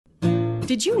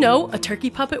Did you know a turkey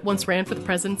puppet once ran for the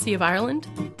presidency of Ireland?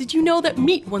 Did you know that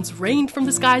meat once rained from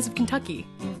the skies of Kentucky?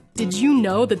 Did you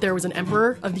know that there was an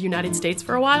emperor of the United States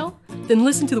for a while? Then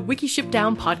listen to the Wikiship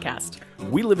Down podcast.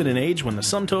 We live in an age when the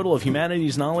sum total of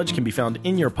humanity's knowledge can be found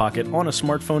in your pocket on a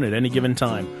smartphone at any given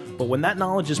time. But when that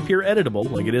knowledge is peer editable,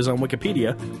 like it is on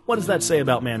Wikipedia, what does that say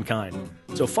about mankind?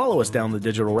 So follow us down the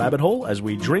digital rabbit hole as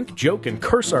we drink, joke, and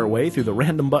curse our way through the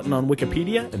random button on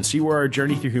Wikipedia and see where our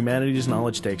journey through humanity's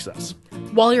knowledge takes us.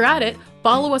 While you're at it,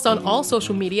 follow us on all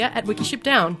social media at Wikiship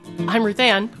Down. I'm Ruth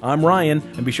Ann. I'm Ryan,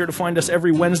 and be sure to find us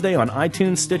every Wednesday on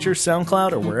iTunes, Stitcher,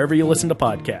 SoundCloud, or wherever you listen to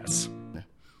podcasts.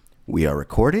 We are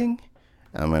recording.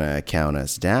 I'm going to count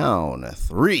us down.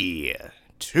 3,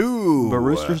 2. But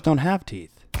roosters don't have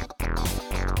teeth.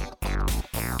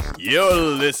 You're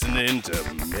listening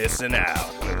to Missing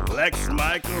Out with Lex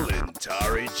Michael and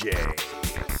Tari J.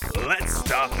 Let's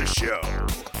start the show.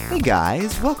 Hey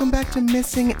guys, welcome back to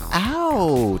Missing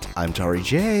Out. I'm Tari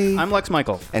J. I'm Lex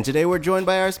Michael. And today we're joined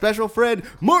by our special friend,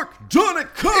 Mark Donica.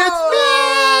 It's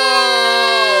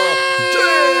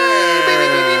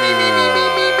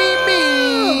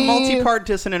Multi-part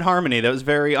dissonant harmony. That was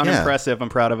very unimpressive. I'm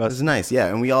proud of It us. was nice, yeah.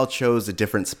 And we all chose a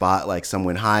different spot. Like some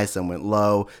went high, some went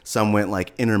low, some went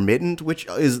like intermittent, which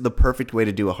is the perfect way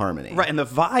to do a harmony. Right, and the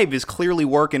vibe is clearly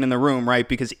working in the room, right?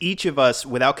 Because each of us,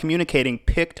 without communicating,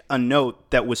 picked a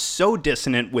note that was so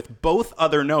dissonant with both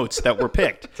other notes that were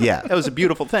picked. Yeah. That was a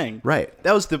beautiful thing. Right.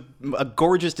 That was a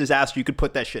gorgeous disaster. You could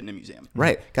put that shit in a museum.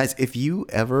 Right. Guys, if you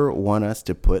ever want us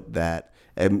to put that,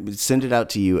 send it out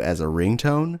to you as a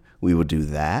ringtone, we will do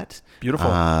that.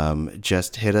 Beautiful.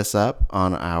 Just hit us up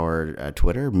on our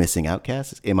Twitter, Missing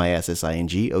Outcast. It's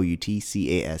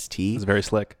MISSINGOUTCAST. It's very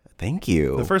slick. Thank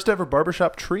you. The first ever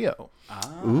barbershop trio.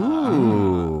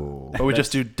 Ooh. But we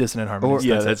just do dissonant harmonies.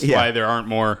 Yeah, that's why there aren't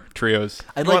more trios.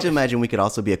 I'd like to imagine we could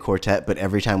also be a quartet, but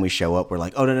every time we show up, we're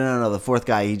like, oh, no, the fourth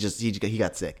guy, he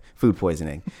got sick, food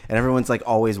poisoning. And everyone's like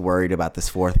always worried about this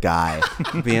fourth guy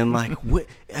being like, what?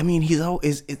 I mean,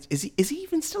 is he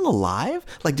even still alive?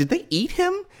 Like, did they eat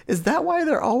him? Is that why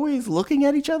they're always looking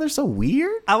at each other so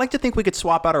weird? I like to think we could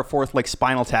swap out our fourth, like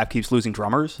Spinal Tap keeps losing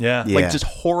drummers. Yeah. Yeah. Like just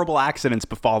horrible accidents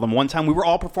befall them. One time we were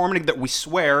all performing that we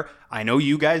swear, I know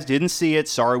you guys didn't see it.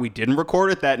 Sorry, we didn't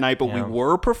record it that night, but we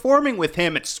were performing with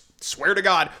him. It's swear to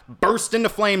God, burst into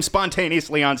flames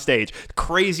spontaneously on stage.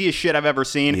 Craziest shit I've ever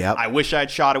seen. Yep. I wish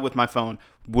I'd shot it with my phone.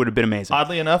 Would have been amazing.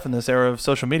 Oddly enough, in this era of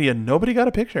social media, nobody got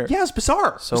a picture. Yeah, it's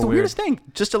bizarre. So it's the weird. weirdest thing.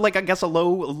 Just I guess a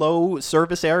low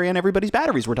service area and everybody's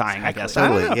batteries were dying, I guess.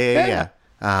 Totally. I don't know.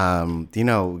 Yeah. You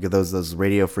know, those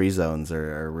radio free zones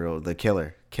are real, the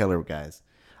killer guys.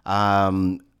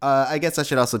 I guess I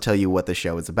should also tell you what the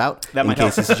show is about. That might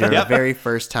help. This is your very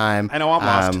first time. I know I'm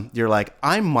lost. You're like,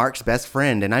 I'm Mark's best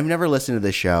friend, and I've never listened to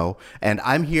the show, and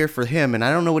I'm here for him, and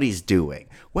I don't know what he's doing.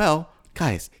 Well,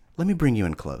 guys, let me bring you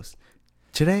in close.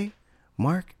 Today,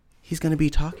 Mark, he's going to be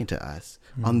talking to us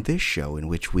on this show in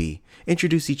which we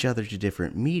introduce each other to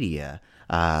different media,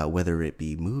 whether it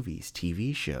be movies,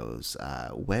 TV shows,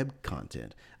 web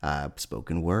content,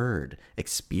 spoken word,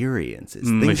 experiences,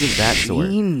 things of that sort.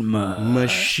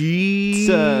 Machine.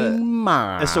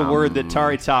 That's a word that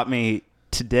Tari taught me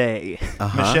today.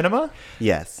 Machinima?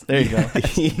 Yes. There you go.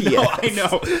 No, I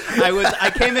know. I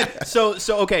came in. So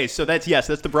that's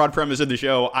the broad premise of the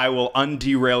show. I will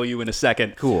underail you in a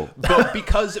second. Cool. But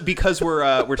because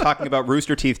we're talking about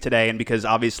Rooster Teeth today, and because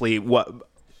obviously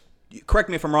correct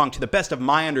me if I'm wrong, to the best of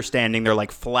my understanding, their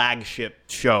like flagship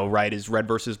show, right, is Red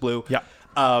versus Blue. Yeah.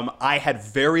 I had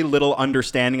very little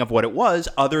understanding of what it was,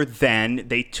 other than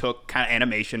they took kind of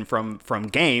animation from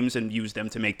games and used them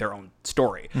to make their own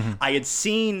story. Mm-hmm. I had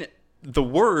seen the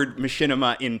word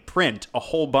machinima in print a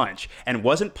whole bunch and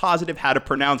wasn't positive how to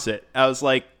pronounce it. I was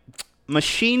like,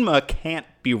 machinima can't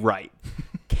be right.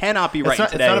 Cannot be right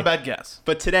today. It's not a bad guess.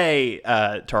 But today,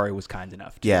 Tari was kind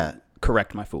enough to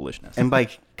correct my foolishness. And by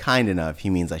kind enough, he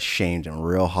means I shamed him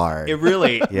real hard. It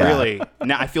really, really.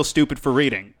 Now I feel stupid for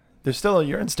reading. There's still a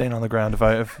urine stain on the ground.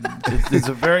 It's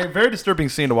a very, very disturbing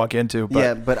scene to walk into. But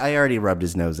Yeah, but I already rubbed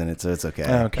his nose in it, so it's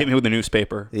okay. Hit me with a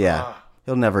newspaper. Yeah.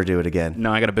 He'll never do it again.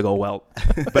 No, I got a big old welt.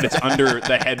 But it's under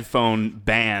the headphone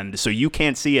band, so you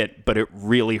can't see it, but it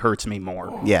really hurts me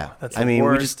more. Yeah. That's I the mean, we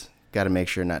worst. just got to make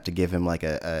sure not to give him like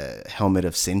a helmet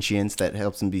of sentience that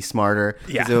helps him be smarter.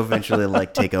 Yeah. Because he'll eventually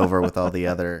like take over with all the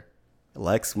other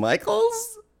Lex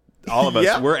Michaels. All of us.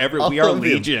 Yeah, We are all of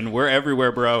you. legion. We're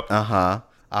everywhere, bro.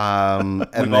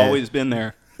 We've always been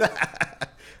there.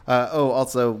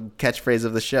 Also catchphrase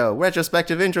of the show: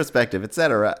 retrospective, introspective,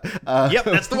 etc. Yep,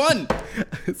 that's the one.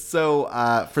 So,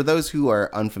 for those who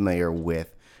are unfamiliar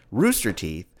with Rooster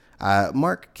Teeth,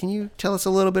 Mark, can you tell us a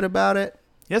little bit about it?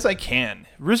 Yes, I can.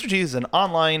 Rooster Teeth is an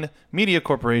online media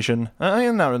corporation.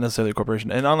 Not necessarily a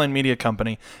corporation, an online media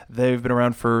company. They've been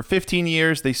around for 15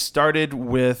 years. They started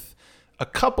with a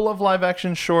couple of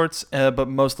live-action shorts, but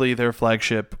mostly their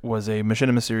flagship was a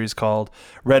machinima series called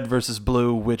Red vs.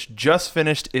 Blue, which just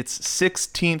finished its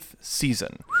 16th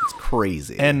season. It's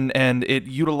crazy. And it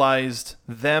utilized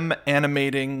them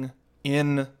animating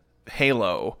in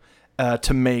Halo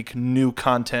to make new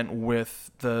content with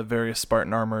the various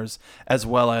Spartan armors, as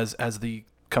well as the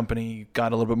company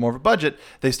got a little bit more of a budget,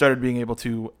 they started being able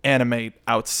to animate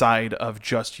outside of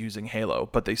just using Halo.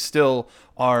 But they still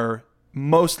are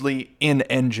mostly in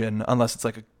engine, unless it's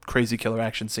like a crazy killer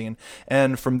action scene.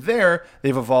 And from there,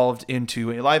 they've evolved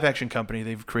into a live action company.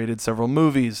 They've created several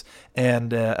movies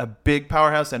and a big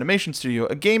powerhouse animation studio,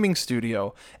 a gaming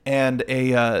studio, and they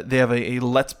have a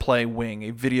Let's Play wing,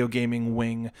 a video gaming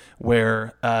wing,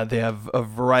 where they have a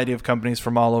variety of companies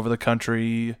from all over the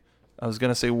country. I was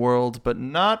going to say world, but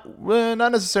not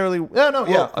necessarily.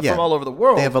 From all over the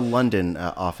world. They have a London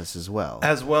office as well.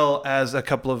 As well as a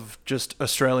couple of just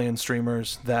Australian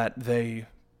streamers that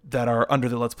are under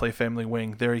the Let's Play family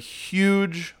wing. They're a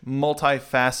huge,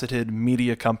 multifaceted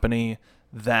media company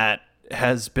that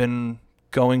has been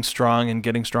going strong and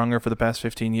getting stronger for the past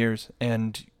 15 years.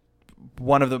 And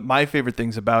one of my favorite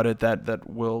things about it that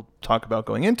we'll talk about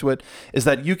going into it is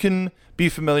that you can be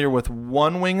familiar with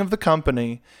one wing of the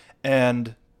company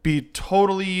and be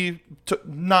totally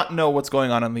not know what's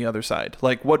going on the other side.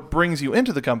 Like, what brings you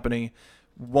into the company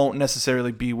won't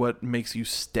necessarily be what makes you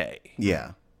stay.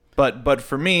 Yeah. But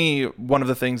for me, one of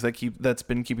the things that's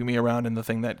been keeping me around and the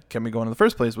thing that kept me going in the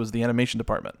first place was the animation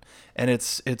department. And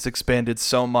it's expanded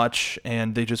so much,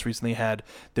 and they just recently had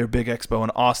their big expo in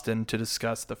Austin to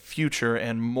discuss the future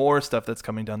and more stuff that's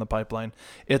coming down the pipeline.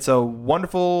 It's a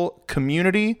wonderful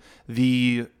community.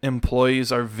 The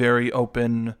employees are very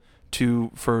open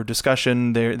for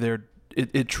discussion.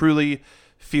 It truly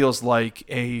feels like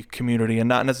a community and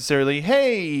not necessarily,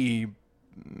 hey,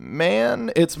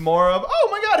 man. It's more of, oh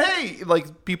my God, hey,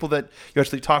 like people that you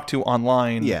actually talk to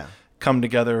online. Yeah. Come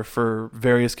together for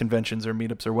various conventions or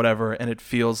meetups or whatever, and it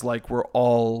feels like we're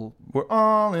all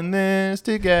in this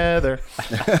together.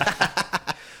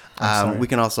 We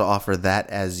can also offer that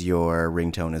as your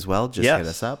ringtone as well. Just hit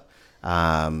us up.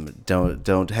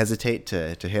 Don't hesitate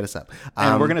to hit us up.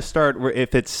 And we're gonna start.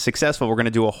 If it's successful, we're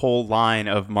gonna do a whole line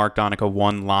of Mark Donica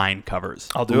one-line covers.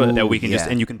 I'll do it. That we can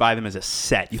and you can buy them as a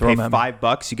set. You pay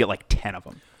 $5, you get like 10 of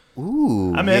them.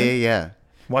 Ooh, I'm in. Yeah.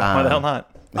 Why the hell not?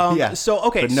 Yeah. So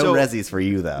okay, but no resis for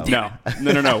you though. No.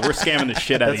 We're scamming the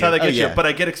shit out of you. That's how they get you. But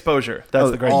I get exposure. That's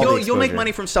the great thing. You'll make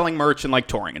money from selling merch and like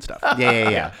touring and stuff.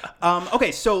 Yeah.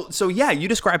 Okay, so yeah, you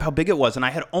describe how big it was, and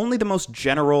I had only the most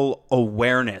general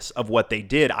awareness of what they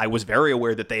did. I was very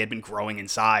aware that they had been growing in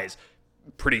size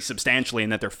pretty substantially,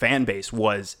 and that their fan base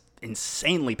was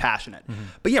insanely passionate. Mm-hmm.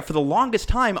 But yeah, for the longest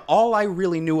time, all I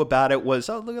really knew about it was,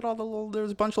 look at all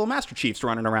there's a bunch of little Master Chiefs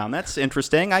running around. That's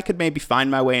interesting. I could maybe find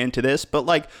my way into this, but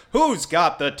like, who's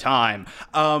got the time?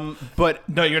 But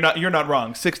no, you're not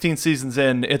wrong. 16 seasons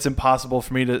in, it's impossible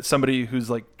for me somebody who's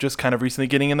like just kind of recently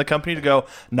getting in the company to go,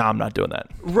 nah, I'm not doing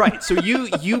that. Right. So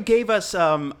you gave us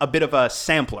a bit of a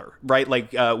sampler, right?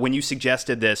 Like when you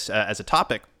suggested this as a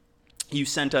topic, you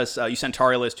sent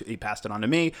Tari a list, he passed it on to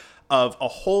me, of a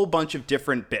whole bunch of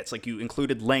different bits. Like you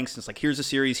included links. It's like, here's a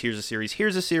series, here's a series,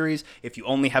 here's a series. If you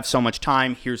only have so much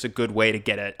time, here's a good way to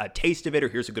get a taste of it, or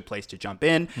here's a good place to jump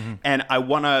in. Mm-hmm. And I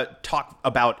want to talk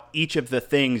about each of the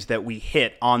things that we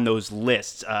hit on those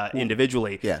lists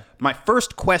individually. Yeah. My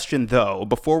first question, though,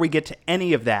 before we get to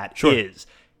any of that, is,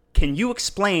 can you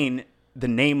explain the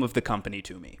name of the company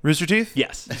to me? Rooster Teeth?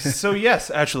 Yes. So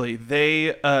yes, actually,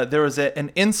 there was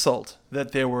an insult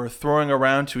that they were throwing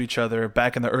around to each other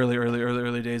back in the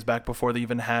early days, back before they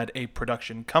even had a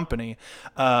production company.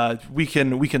 We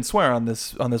can swear on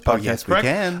this podcast. Oh, yes, correct? we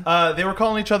can. They were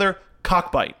calling each other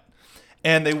Cockbite,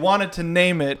 and they wanted to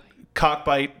name it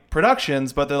Cockbite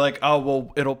Productions, but they're like, oh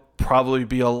well, it'll probably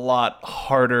be a lot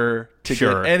harder to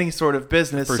get any sort of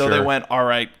business. They went, all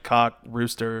right, Cock,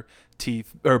 Rooster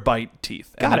Teeth, or Bite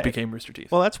Teeth, and it became Rooster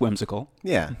Teeth. Well, that's whimsical.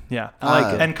 Yeah. I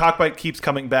like it. And Cockbite keeps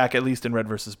coming back, at least in Red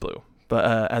vs. Blue,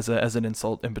 but as an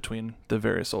insult in between the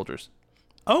various soldiers.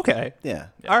 Okay. Yeah.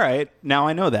 All right. Now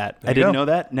I know that. I didn't know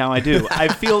that. Now I do. I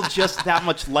feel just that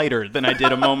much lighter than I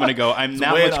did a moment ago. I'm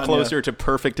that much closer to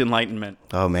perfect enlightenment.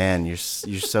 Oh man, you're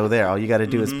so there. All you got to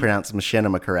do is pronounce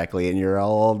machinima correctly, and you're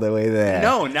all the way there.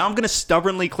 No, now I'm going to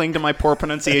stubbornly cling to my poor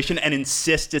pronunciation and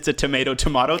insist it's a tomato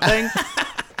thing.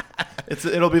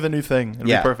 It'll be the new thing. It'll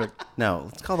be perfect. No,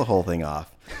 let's call the whole thing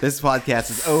off. This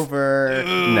podcast is over.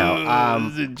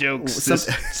 No. The jokes, some-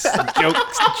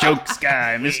 jokes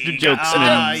guy, Mr.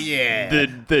 Jokesman. yeah.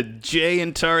 The J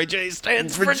in Tari J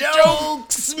stands for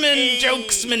Jokesman.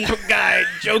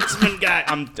 Jokesman guy.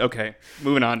 I'm okay.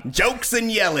 Moving on. Jokes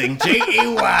and yelling.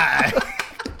 J-E-Y.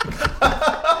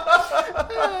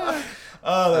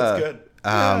 Oh, that's good.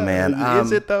 Oh man.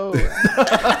 Is it though?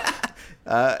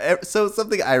 So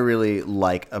something I really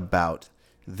like about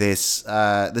this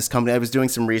this company, I was doing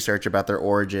some research about their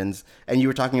origins, and you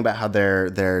were talking about how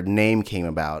their name came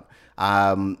about.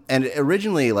 And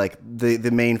originally, like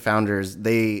the main founders,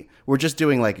 they were just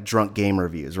doing like drunk game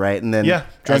reviews, right? And then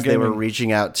as they were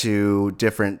reaching out to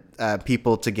different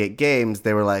people to get games,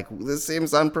 they were like, "This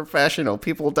seems unprofessional.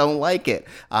 People don't like it."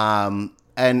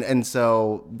 And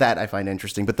so that I find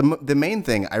interesting. But the main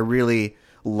thing I really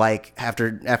like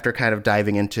after kind of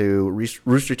diving into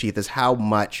Rooster Teeth is how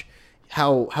much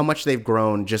they've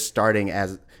grown, just starting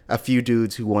as a few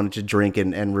dudes who wanted to drink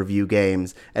and review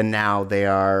games, and now they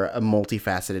are a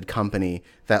multifaceted company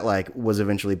that like was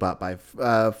eventually bought by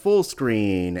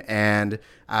Fullscreen, and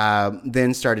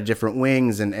then started different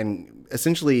wings and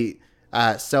essentially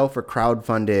self or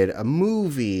crowdfunded a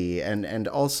movie, and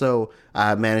also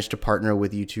managed to partner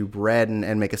with YouTube Red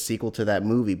and make a sequel to that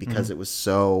movie because it was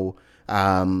so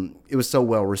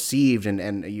well received,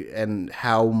 and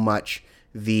how much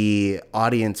the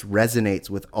audience resonates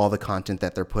with all the content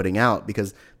that they're putting out,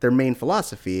 because their main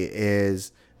philosophy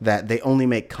is that they only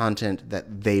make content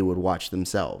that they would watch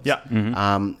themselves. Yeah.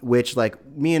 Which like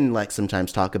me and Lex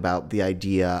sometimes talk about the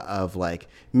idea of like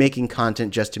making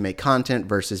content just to make content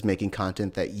versus making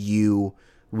content that you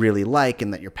really like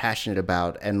and that you're passionate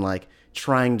about, and like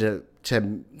trying to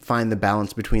find the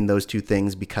balance between those two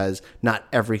things, because not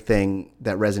everything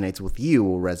that resonates with you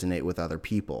will resonate with other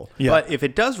people. Yeah. But if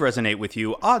it does resonate with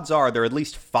you, odds are there are at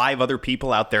least 5 other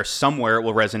people out there somewhere it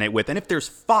will resonate with. And if there's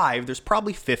 5, there's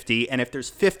probably 50. And if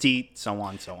there's 50, so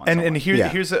on. And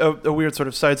here's a weird sort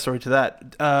of side story to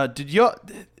that. Did you?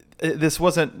 This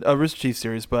wasn't a Rooster Teeth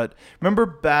series, but remember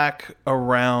back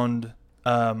around.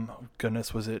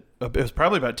 Was it? It was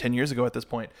probably about 10 years ago at this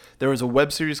point. There was a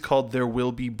web series called There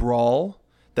Will Be Brawl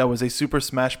that was a Super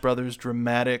Smash Brothers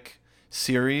dramatic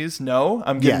series. No,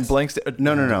 I'm getting blanks.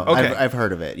 No. Okay. I've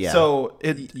heard of it. Yeah. So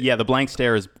the blank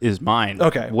stare is mine.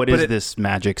 Okay, What is this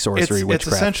magic, sorcery, witchcraft?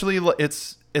 It's essentially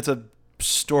it's a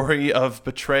story of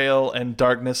betrayal and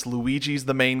darkness. Luigi's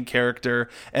the main character,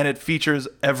 and it features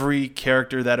every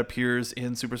character that appears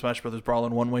in Super Smash Bros. Brawl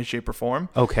in one way, shape, or form.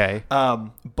 Okay.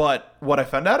 But what I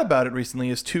found out about it recently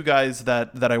is 2 guys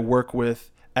that I work with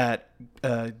at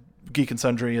Geek and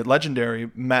Sundry at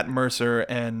Legendary, Matt Mercer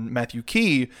and Matthew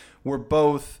Key, were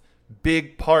both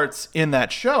big parts in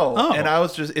that show. Oh. And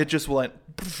it just went,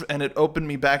 and it opened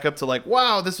me back up to like,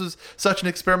 wow, this was such an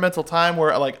experimental time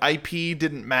where like IP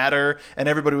didn't matter, and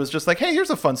everybody was just like, hey, here's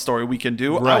a fun story we can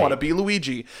do. Right. I want to be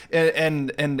Luigi.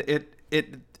 And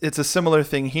it's a similar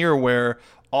thing here where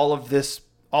all of this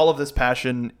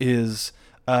passion is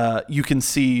you can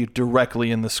see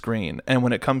directly in the screen. And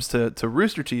when it comes to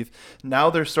Rooster Teeth, now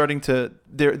they're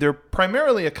they're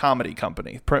primarily a comedy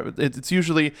company. It's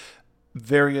usually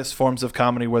various forms of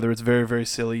comedy, whether it's very, very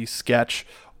silly sketch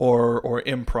or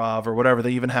improv or whatever.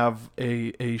 They even have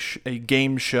a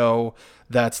game show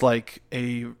that's like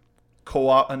a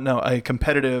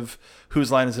competitive Whose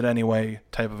Line Is It Anyway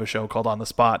type of a show called On the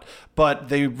Spot. But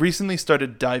they recently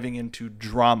started diving into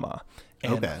drama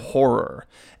and horror.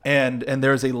 And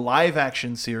there's a live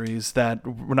action series that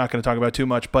we're not going to talk about too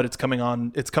much, but it's coming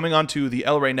on to the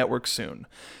El Rey Network soon.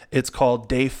 It's called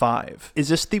Day 5. Is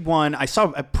this the one? I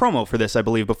saw a promo for this, I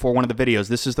believe, before one of the videos.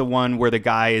 This is the one where the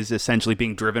guy is essentially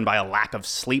being driven by a lack of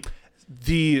sleep.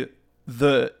 The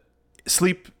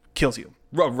sleep kills you.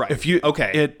 Right. If you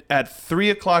at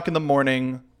 3:00 in the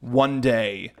morning one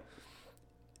day,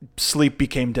 sleep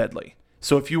became deadly.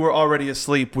 So if you were already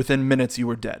asleep, within minutes you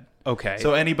were dead. Okay.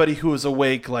 So anybody who was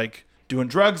awake, like doing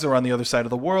drugs or on the other side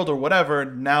of the world or whatever,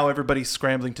 now everybody's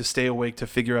scrambling to stay awake to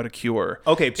figure out a cure.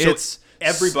 Okay, so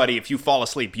everybody, if you fall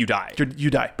asleep, you die. You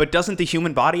die. But doesn't the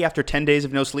human body, after 10 days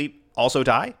of no sleep, also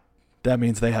die? That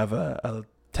means they have a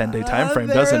 10-day time frame,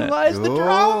 doesn't it? Lies the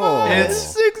drama.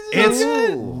 It's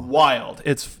wild.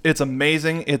 It's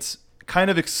amazing. It's kind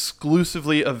of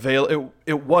exclusively available.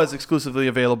 It was exclusively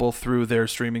available through their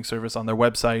streaming service on their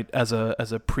website as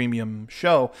a premium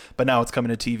show, but now it's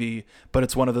coming to TV. But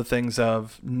it's one of the things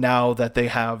of, now that they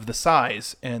have the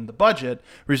size and the budget,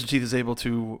 Rooster Teeth is able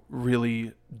to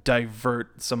really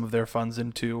divert some of their funds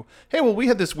into, hey, well, we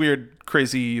had this weird,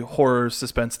 crazy horror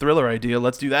suspense thriller idea.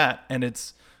 Let's do that. And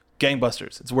it's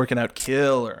gangbusters. It's working out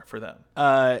killer for them.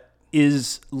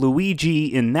 Is Luigi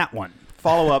in that one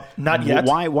Follow up. Not yet.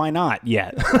 Why not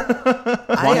yet?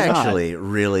 I actually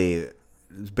really,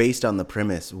 based on the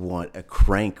premise, want a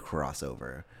Crank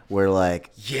crossover. Where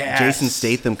like Jason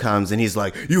Statham comes and he's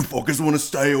like, "You fuckers want to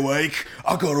stay awake?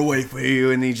 I gotta wait for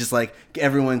you." And he just like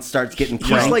everyone starts getting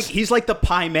cranked. He's like the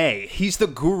Pai Mei. He's the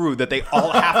guru that they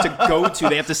all have to go to.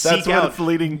 They have to seek That's what out. it's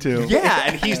leading to. Yeah,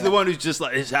 and he's the one who's just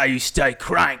like, "This is how you stay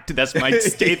cranked." That's my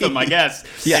Statham, I guess.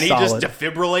 Yeah, and he solid. just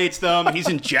defibrillates them. He's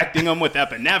injecting them with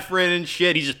epinephrine and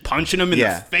shit. He's just punching them in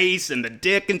the face and the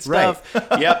dick and stuff.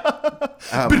 Yep.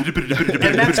 And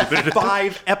that's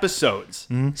 5 episodes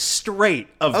straight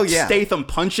of Statham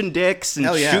punching dicks and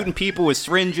shooting people with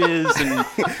syringes and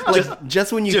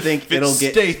just when you think it'll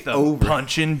get Statham over.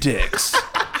 punching dicks.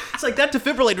 it's like that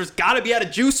defibrillator's got to be out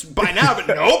of juice by now, but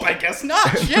nope, I guess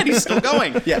not. Shit, he's still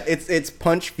going. Yeah, it's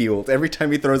punch fueled. Every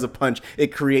time he throws a punch,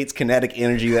 it creates kinetic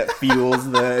energy that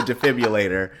fuels the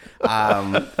defibrillator.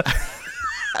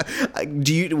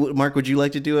 Mark, would you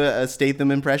like to do a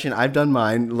Statham impression? I've done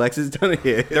mine. Lex has done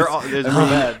his.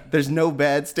 There's no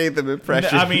bad Statham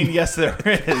impression. I mean, yes, there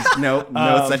is. no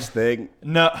such thing.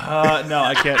 No,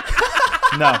 I can't.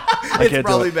 No, I It's can't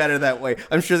probably do it. better that way.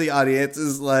 I'm sure the audience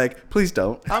is like, please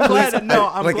don't. I'm glad. Please,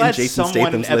 I'm like, glad Jason someone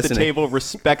Statham's at the listening. table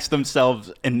respects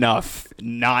themselves enough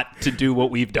not to do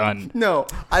what we've done. No,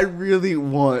 I really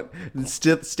want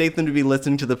Statham to be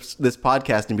listening to this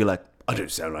podcast and be like, I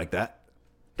don't sound like that.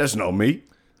 That's not me.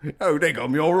 Oh, they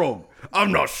got me all wrong.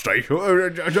 I'm not Statham. Now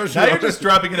you're just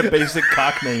dropping in a basic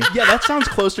Cockney. Yeah, that sounds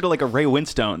closer to like a Ray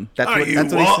Winstone. That's what he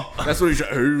said.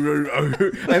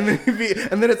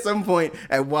 And then at some point,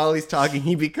 while he's talking,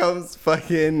 he becomes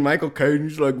fucking Michael Caine.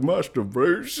 He's like, Master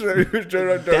Bruce.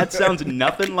 That sounds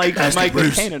nothing like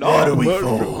Michael Caine at all.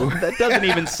 That doesn't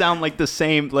even sound like the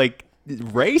same like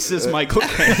race as Michael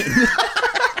Caine.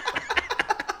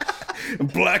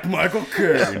 Black Michael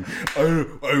Caine. Hey,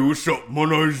 what's up? My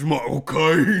name's Michael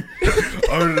Caine.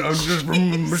 I'm just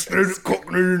from the state of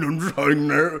Cockney and I'm just hanging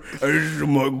there. Hey, this is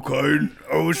Michael Caine.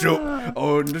 Oh, what's up?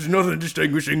 Oh, there's nothing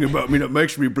distinguishing about me that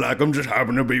makes me black. I'm just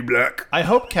happen to be black. I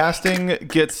hope casting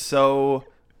gets so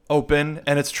open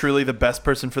and it's truly the best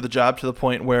person for the job to the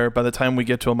point where by the time we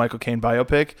get to a Michael Caine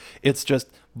biopic, it's just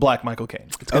black Michael Caine.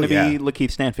 It's going to be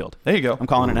Lakeith Stanfield. There you go. I'm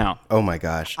calling it now. Oh my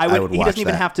gosh. I would he he watch doesn't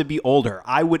even that. have to be older.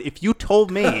 I would, if you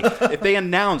told me, if they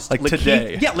announced Like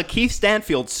today. Lakeith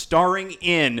Stanfield starring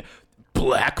in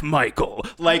Black Michael,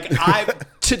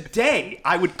 today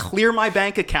I would clear my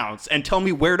bank accounts and tell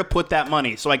me where to put that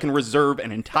money so I can reserve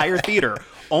an entire theater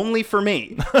only for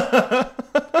me.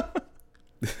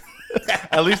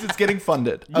 At least it's getting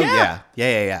funded. Oh,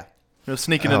 yeah. You're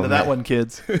sneaking into that one,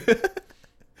 kids.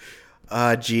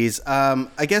 Geez.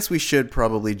 I guess we should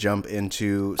probably jump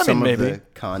into some of the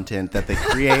content that they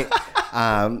create.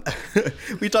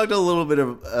 We talked a little bit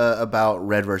about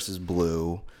Red versus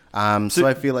Blue. So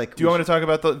I feel like... Do you want me to talk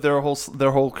about their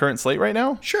whole current slate right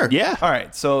now? Sure. Yeah. All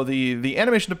right. So the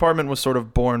animation department was sort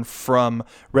of born from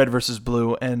Red versus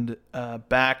Blue, and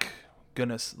back,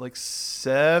 like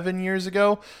 7 years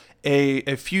ago,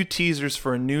 a few teasers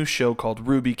for a new show called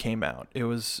RWBY came out. It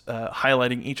was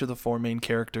highlighting each of the 4 main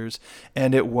characters,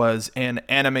 and it was an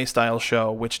anime style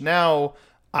show, which now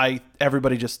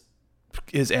everybody just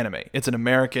is anime. It's an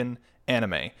American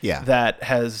anime that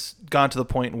has gone to the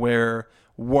point where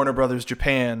Warner Brothers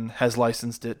Japan has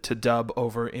licensed it to dub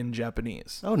over in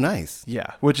Japanese. Oh, nice.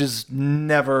 Yeah, which is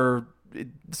never...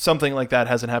 Something like that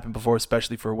hasn't happened before,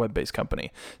 especially for a web-based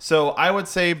company. So I would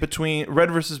say between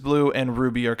Red vs. Blue and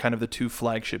RWBY are kind of the 2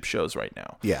 flagship shows right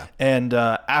now. Yeah. And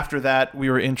after that, we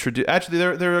were introduced... Actually,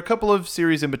 there are a couple of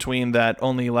series in between that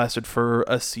only lasted for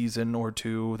a season or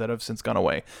 2 that have since gone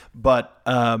away. But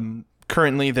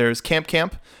currently, there's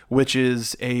Camp, which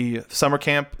is a summer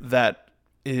camp that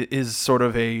is sort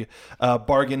of a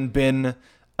bargain bin.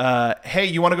 Hey,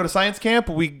 you want to go to science camp?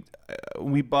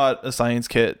 We bought a science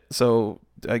kit, so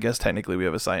I guess technically we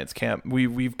have a science camp.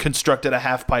 We've constructed a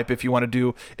half pipe if you want to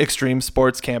do extreme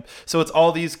sports camp. So it's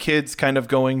all these kids kind of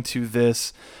going to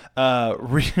this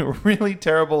really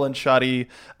terrible and shoddy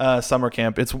summer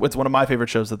camp. It's one of my favorite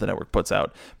shows that the network puts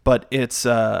out, but it's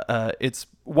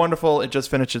wonderful. It just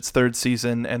finished its 3rd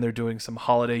season, and they're doing some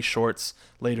holiday shorts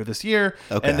later this year.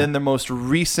 Okay. And then the most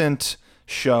recent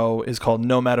show is called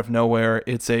Nomad of Nowhere.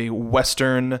 It's a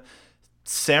Western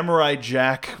Samurai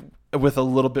Jack with a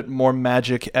little bit more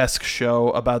magic-esque show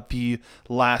about the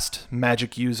last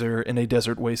magic user in a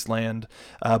desert wasteland,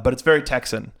 but it's very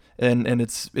Texan, and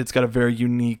it's got a very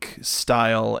unique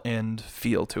style and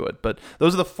feel to it. But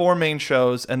those are the 4 main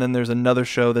shows, and then there's another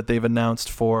show that they've announced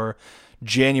for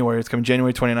January. It's coming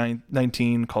January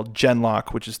 2019, called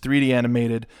Genlock, which is 3D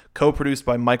animated, co-produced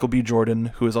by Michael B. Jordan,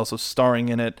 who is also starring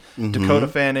in it, Dakota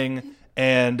Fanning,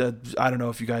 and I don't know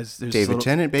if you guys... David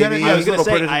Tennant, baby. Yeah, I was going to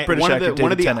say, British one actor, of the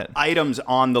David Tennant. items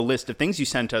on the list of things you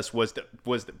sent us was the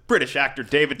British actor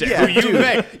David Tennant, Yeah,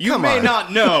 who you may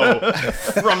not know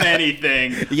from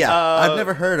anything. Yeah, I've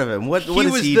never heard of him. What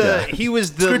has he done? He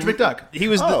was the Scrooge McDuck. He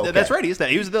was okay. that's right. He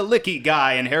was the Licky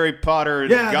guy in Harry Potter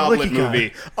Yeah, the Goblet Licky guy.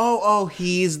 movie. Oh,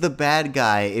 he's the bad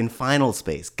guy in Final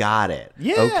Space. Got it.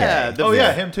 Yeah. Okay. Oh,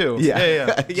 yeah, him too. Yeah.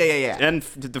 Yeah. yeah. And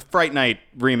the Fright Night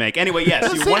remake. Anyway,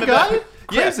 yes, Same one of guy? the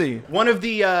Crazy.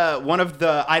 Yeah, one of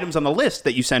the items on the list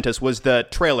that you sent us was the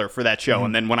trailer for that show.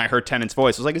 And then when I heard Tennant's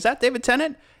voice, I was like, "Is that David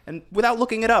Tennant?" And without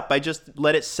looking it up, I just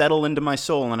let it settle into my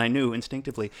soul, and I knew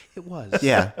instinctively it was.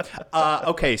 Yeah.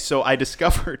 Okay, so I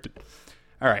discovered.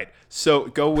 All right, so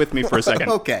go with me for a second.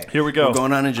 Okay. Here we go. We're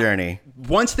going on a journey.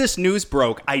 Once this news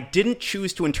broke, I didn't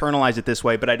choose to internalize it this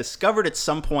way, but I discovered at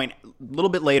some point, a little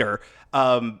bit later,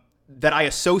 that I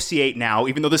associate now,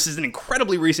 even though this is an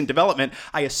incredibly recent development,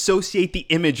 I associate the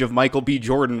image of Michael B.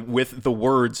 Jordan with the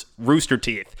words Rooster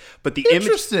Teeth. But the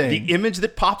image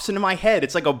that pops into my head,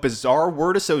 it's like a bizarre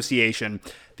word association.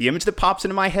 The image that pops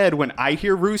into my head when I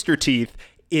hear Rooster Teeth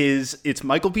it's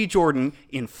Michael B. Jordan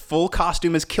in full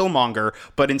costume as Killmonger,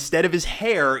 but instead of his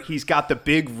hair, he's got the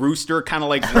big rooster kind of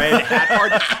like red hat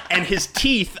part, and his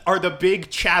teeth are the big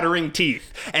chattering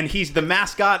teeth. And he's the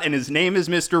mascot, and his name is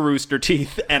Mr. Rooster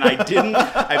Teeth. And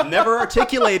I've never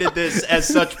articulated this as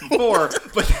such before,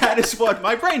 but that is what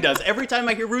my brain does. Every time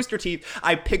I hear Rooster Teeth,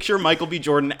 I picture Michael B.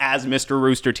 Jordan as Mr.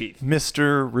 Rooster Teeth.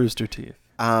 Mr. Rooster Teeth.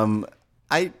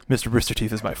 Mr. Rooster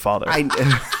Teeth is my father.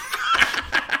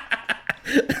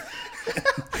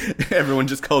 Everyone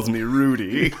just calls me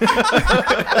Rudy.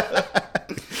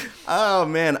 Oh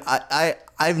man,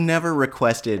 I've never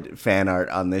requested fan art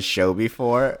on this show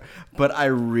before, but I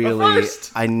really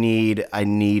I need it. I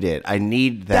need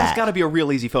that. That's got to be a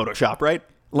real easy Photoshop, right?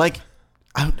 Like,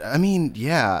 I mean,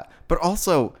 yeah, but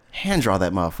also hand draw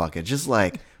that motherfucker. Just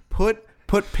like put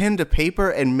pen to paper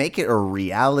and make it a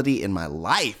reality in my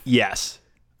life. Yes.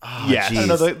 Yes. I don't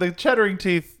know, the chattering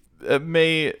teeth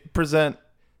may present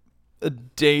a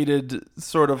dated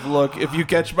sort of look, if you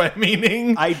catch my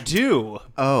meaning. I do.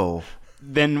 Oh.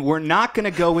 Then we're not going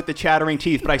to go with the chattering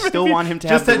teeth, but I still want him to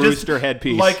have the rooster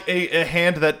headpiece. Like a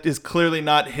hand that is clearly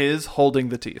not his holding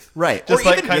the teeth. Right. Just Or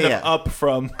like even- kind yeah. of up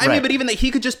from... I mean, but even that he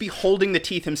could just be holding the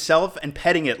teeth himself and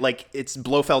petting it like it's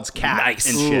Blofeld's cat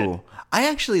and shit. Ooh. I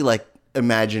actually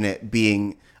imagine it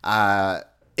being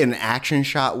an action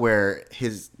shot where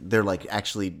they're like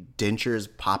actually dentures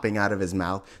popping out of his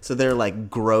mouth, so they're like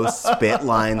gross spit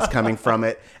lines coming from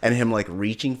it, and him like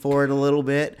reaching for it a little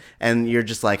bit, and you're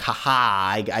just like,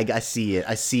 haha, I see it,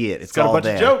 it's got a all bunch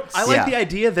of there. jokes. I like Yeah. the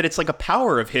idea that it's like a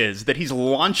power of his, that he's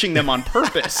launching them on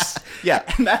purpose. Yeah.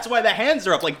 And that's why the hands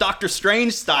are up, like Doctor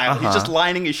Strange style. He's just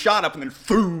lining his shot up and then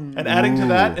boom. And adding to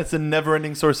that, it's a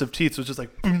never-ending source of teeth, so it's just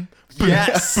like... boom, boom,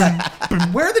 Yes.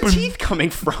 Where are the teeth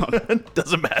coming from?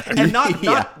 doesn't matter. And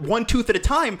not one tooth at a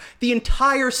time, the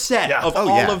entire set of Oh,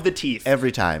 all yeah. of the teeth.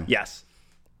 Every time. Yes.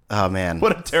 Oh man.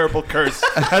 What a terrible curse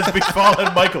has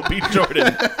befallen Michael B.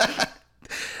 Jordan.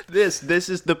 This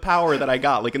is the power that I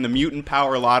got. Like in the Mutant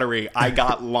Power Lottery, I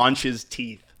got launches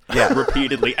teeth. Yeah.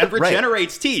 Repeatedly and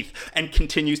regenerates teeth and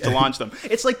continues to launch them.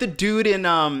 It's like the dude in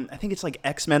I think it's like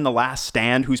X-Men The Last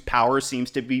Stand, whose power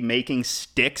seems to be making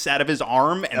sticks out of his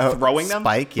arm and throwing them.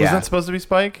 Spike, Was yeah. that supposed to be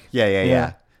Spike?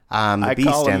 Yeah. The I B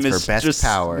call him stands for best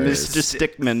powers. Mr.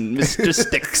 Stickman, Mr.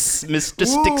 Sticks, Mr.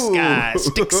 Sticks guy,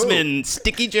 Sticksman,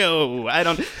 Sticky Joe.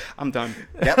 I'm done.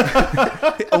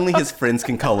 Yep. Only his friends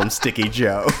can call him Sticky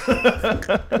Joe.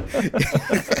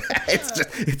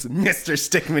 It's Mr.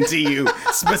 Stickman to you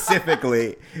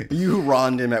specifically. You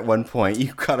wronged him at one point.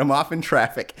 You cut him off in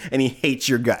traffic, and he hates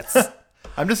your guts.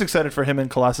 I'm just excited for him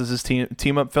and Colossus's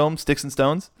team-up film, Sticks and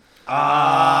Stones. It's going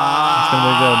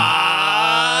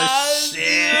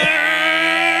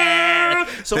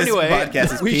So This anyway,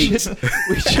 podcast is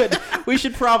we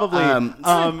should probably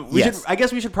yes. I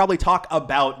guess we should probably talk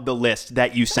about the list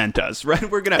that you sent us. Right,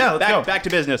 we're gonna let's go. back to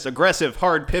business. Aggressive,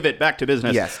 hard pivot. Back to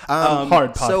business. Yes.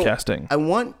 Hard so podcasting. I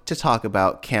want to talk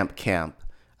about Camp.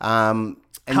 How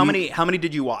many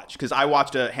did you watch? Because I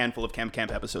watched a handful of Camp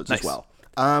episodes as well.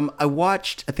 I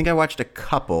think I watched a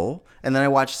couple, and then I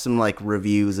watched some like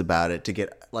reviews about it to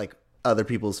get like other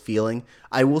people's feeling.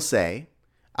 I will say,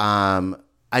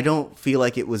 I don't feel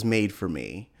like it was made for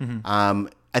me.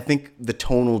 I think the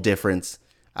tonal difference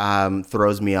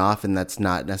throws me off, and that's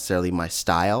not necessarily my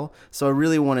style. So I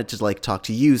really wanted to like talk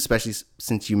to you, especially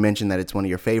since you mentioned that it's one of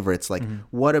your favorites. Like,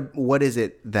 what is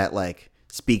it that like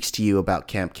speaks to you about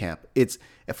Camp Camp. It's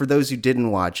for those who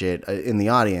didn't watch it in the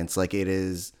audience, like it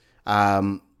is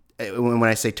when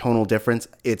I say tonal difference,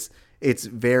 it's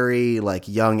very like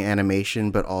young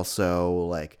animation, but also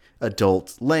like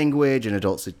adult language and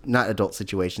not adult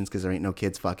situations because there ain't no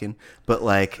kids fucking, but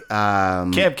like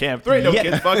Camp Camp. There ain't no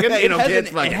kids fucking. Ain't no kids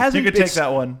fucking. You could take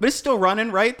that one. But it's still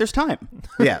running, right? There's time.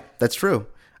 Yeah, that's true.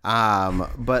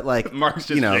 But like Mark's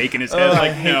just you know, shaking his head like,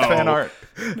 I hate no. fan art.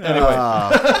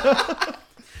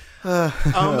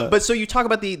 But so you talk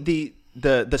about the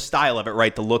style of it,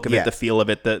 right? The look of Yeah. it, the feel of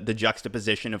it, the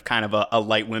juxtaposition of kind of a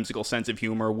light, whimsical sense of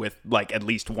humor with like at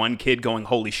least one kid going,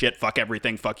 holy shit, fuck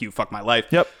everything, fuck you, fuck my life.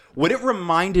 Yep. What it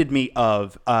reminded me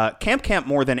of, Camp Camp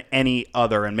more than any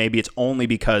other, and maybe it's only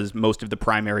because most of the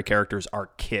primary characters are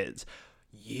kids.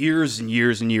 Years and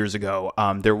years and years ago,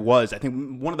 there was, I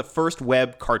think, one of the first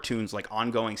web cartoons, like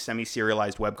ongoing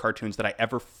semi-serialized web cartoons that I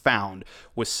ever found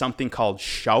was something called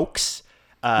Shawks,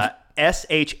 SHAWKS.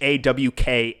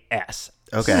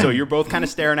 Okay. So you're both kind of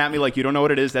staring at me like you don't know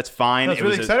what it is. That's fine. I was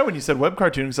really excited when you said web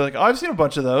cartoon because like, oh, I've seen a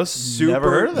bunch of those. Never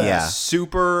heard of that. Yeah.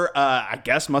 Super, I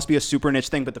guess must be a super niche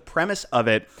thing. But the premise of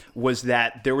it was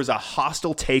that there was a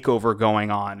hostile takeover going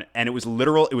on, and it was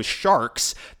literal. It was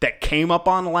sharks that came up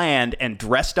on land and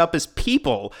dressed up as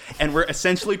people, and were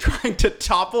essentially trying to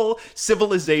topple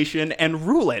civilization and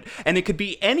rule it. And it could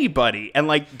be anybody. And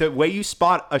like the way you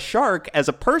spot a shark as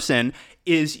a person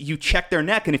is you check their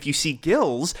neck, and if you see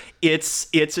gills, it's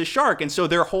a shark. And so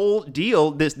their whole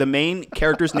deal, the main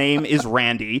character's name is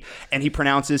Randy, and he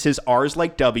pronounces his R's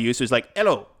like W. So he's like,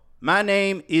 hello, my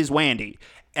name is Wandy.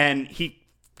 And he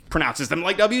pronounces them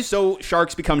like W, so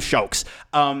sharks become shokes.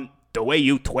 The way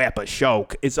you twap a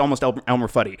shoke, it's almost Elmer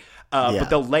Fudd. But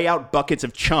they'll lay out buckets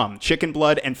of chum, chicken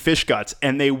blood, and fish guts,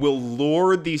 and they will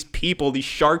lure these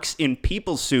sharks in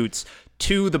people suits,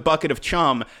 to the bucket of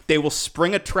chum. They will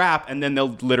spring a trap, and then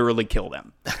they'll literally kill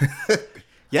them.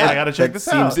 Yeah, I gotta check that this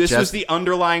out. seems This was the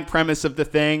underlying premise of the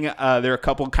thing. There are a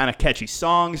couple kind of catchy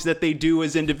songs that they do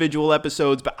as individual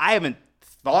episodes, but I haven't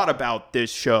thought about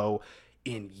this show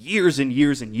in years and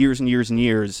years and years and years and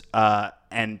years,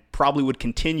 and probably would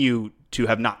continue to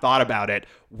have not thought about it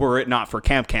were it not for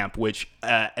Camp Camp, which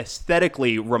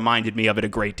aesthetically reminded me of it a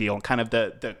great deal, and kind of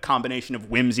the combination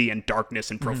of whimsy and darkness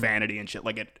and profanity and shit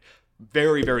like it.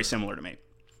 Very, very similar to me.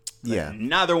 Yeah.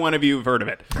 Neither one of you have heard of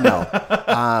it. No.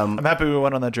 I'm happy we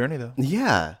went on that journey though.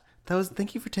 Yeah.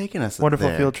 Thank you for taking us. Wonderful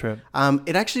there. field trip.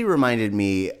 It actually reminded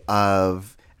me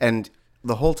of, and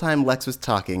the whole time Lex was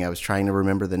talking, I was trying to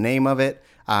remember the name of it,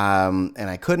 and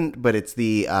I couldn't. But it's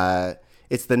the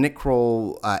Nick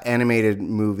Kroll animated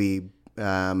movie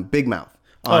Big Mouth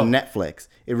on Netflix.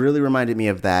 It really reminded me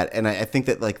of that, and I think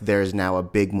that like there's now a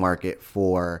big market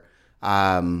for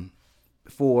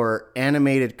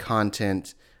animated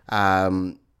content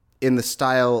in the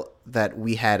style that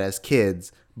we had as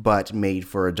kids, but made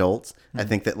for adults. I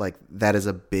think that like that is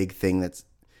a big thing. That's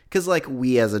because like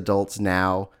we as adults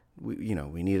now, we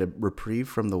need a reprieve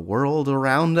from the world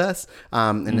around us,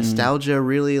 and nostalgia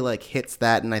really like hits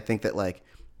that. And I think that like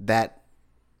that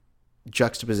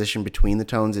juxtaposition between the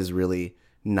tones is really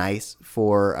nice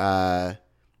for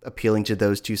appealing to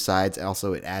those two sides.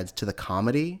 Also, it adds to the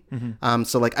comedy.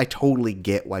 So like I totally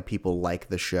get why people like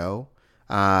the show,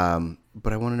 but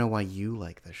I want to know why you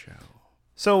like the show.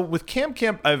 So with Camp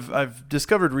Camp, I've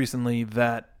discovered recently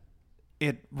that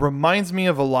it reminds me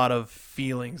of a lot of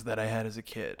feelings that I had as a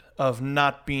kid, of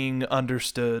not being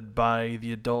understood by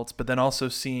the adults, but then also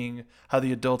seeing how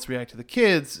the adults react to the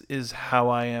kids is how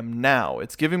I am now.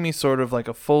 It's giving me sort of like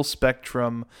a full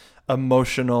spectrum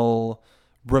emotional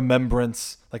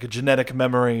remembrance, like a genetic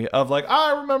memory of like,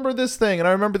 I remember this thing, and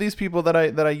I remember these people that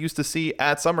I used to see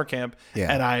at summer camp,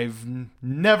 and I've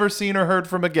never seen or heard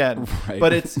from again. Right.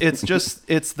 But it's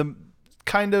the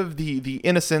kind of the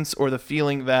innocence or the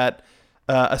feeling that,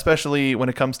 especially when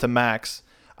it comes to Max,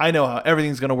 I know how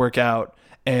everything's going to work out,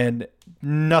 and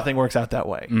nothing works out that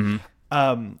way.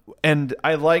 And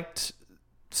I liked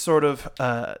sort of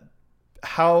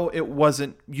how it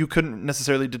wasn't, you couldn't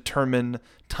necessarily determine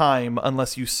time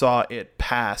unless you saw it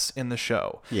pass in the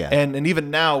show. Yeah. And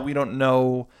even now, we don't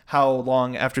know how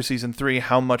long after season 3,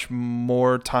 how much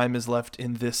more time is left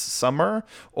in this summer,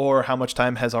 or how much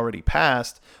time has already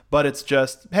passed. But it's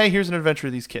just, hey, here's an adventure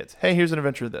of these kids. Hey, here's an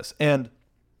adventure of this. And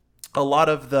a lot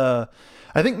of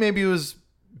I think maybe it was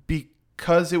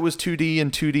because it was 2D,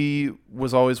 and 2D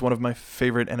was always one of my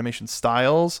favorite animation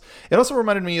styles. It also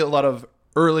reminded me a lot of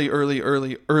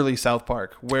early South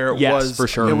Park, where it was for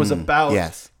sure. It was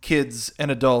about kids and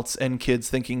adults, and kids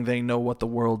thinking they know what the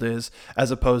world is,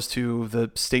 as opposed to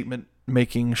the statement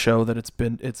making show that it's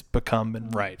become,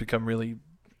 and become really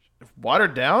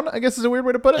watered down, I guess is a weird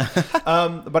way to put it.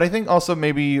 But I think also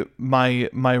maybe my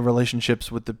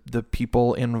relationships with the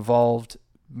people involved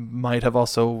might have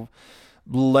also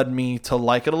led me to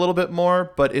like it a little bit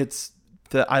more. But it's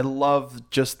that I love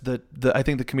just the I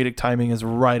think the comedic timing is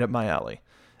right up my alley,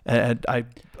 and I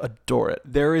adore it.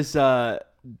 There is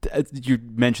you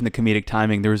mentioned the comedic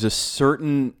timing. There is a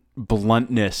certain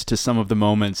bluntness to some of the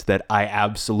moments that I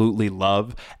absolutely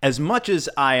love. As much as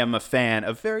I am a fan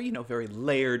of very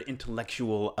layered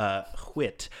intellectual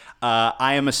wit,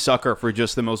 I am a sucker for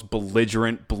just the most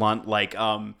belligerent, blunt, like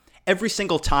every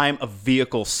single time a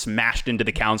vehicle smashed into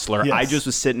the counselor, Yes. I just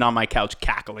was sitting on my couch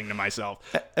cackling to myself.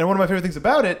 And one of my favorite things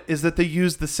about it is that they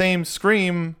use the same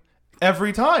scream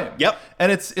every time. Yep.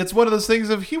 And it's one of those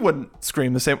things of he wouldn't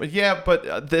scream the same. Yeah,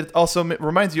 but that also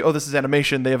reminds you, oh, this is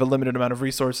animation. They have a limited amount of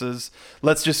resources.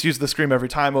 Let's just use the scream every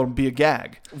time. It'll be a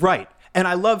gag. Right. And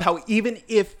I love how even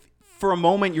if for a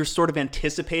moment you're sort of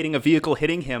anticipating a vehicle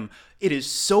hitting him, it is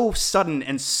so sudden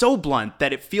and so blunt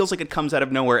that it feels like it comes out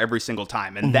of nowhere every single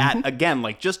time. And that, again,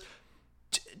 like just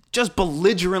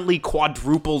belligerently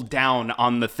quadrupled down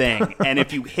on the thing. And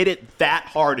if you hit it that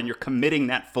hard and you're committing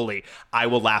that fully, I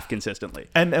will laugh consistently.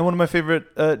 And one of my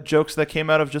favorite jokes that came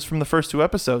out of just from the first 2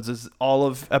 episodes is all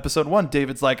of episode 1.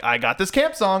 David's like, I got this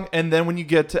camp song. And then when you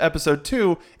get to episode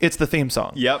 2, it's the theme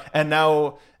song. Yep. And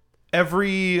now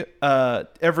every year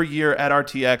at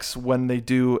RTX, when they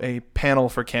do a panel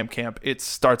for Camp, it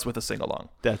starts with a sing-along.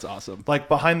 That's awesome. Like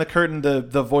behind the curtain,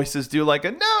 the voices do like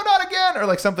a "no, not again" or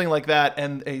like something like that,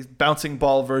 and a bouncing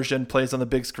ball version plays on the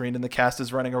big screen, and the cast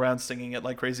is running around singing it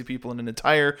like crazy people, and an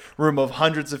entire room of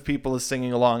hundreds of people is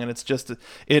singing along, and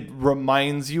it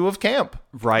reminds you of camp.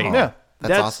 Right. Yeah.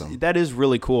 That's awesome. That is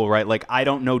really cool, right? Like, I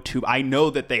don't know I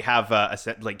know that they have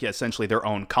essentially their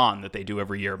own con that they do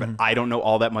every year, but I don't know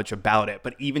all that much about it.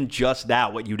 But even just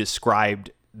that, what you described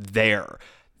there,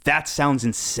 that sounds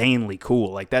insanely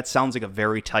cool. Like, that sounds like a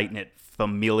very tight-knit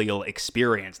familial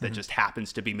experience that just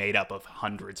happens to be made up of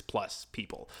hundreds plus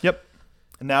people. Yep.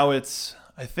 And now it's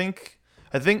I think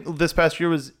this past year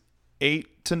was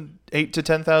 8,000 to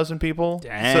 10,000 people.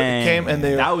 Dang. So it came, and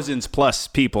they thousands plus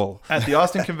people at the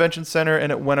Austin Convention Center,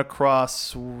 and it went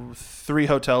across 3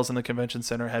 hotels in the convention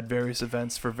center, had various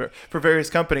events for various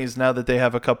companies. Now that they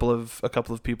have a couple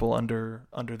of people under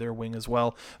their wing as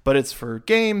well, but it's for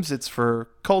games, it's for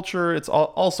culture, it's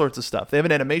all sorts of stuff. They have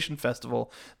an animation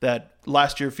festival that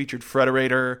last year featured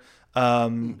Frederator.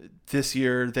 This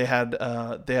year they had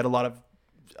a lot of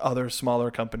other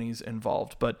smaller companies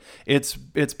involved, but it's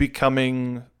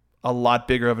becoming a lot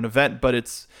bigger of an event. But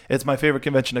it's my favorite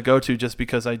convention to go to just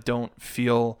because I don't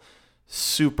feel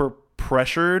super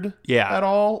pressured at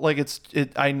all. Like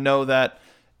I know that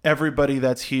everybody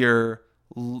that's here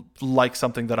likes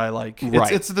something that I like.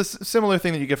 Right. It's the similar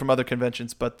thing that you get from other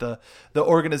conventions, but the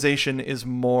organization is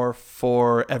more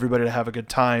for everybody to have a good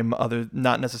time,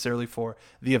 not necessarily for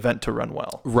the event to run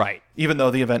well. Right. Even though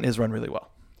the event is run really well.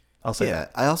 I'll say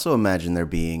that. I also imagine there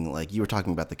being, like, you were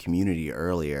talking about the community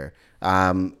earlier.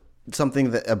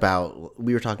 Something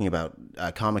we were talking about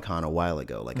Comic-Con a while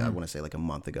ago, like I want to say like a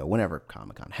month ago, whenever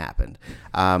Comic-Con happened,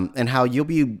 and how you'll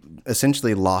be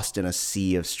essentially lost in a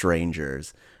sea of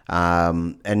strangers,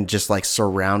 and just like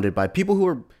surrounded by people who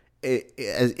are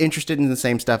as interested in the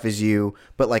same stuff as you.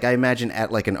 But like I imagine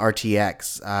at like an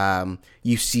RTX,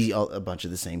 you see a bunch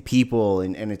of the same people,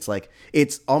 and it's like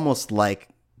it's almost like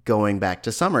going back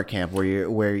to summer camp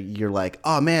where you're like,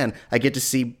 oh man, I get to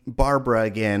see Barbara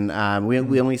again.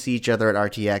 We only see each other at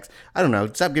RTX. I don't know.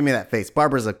 Stop giving me that face.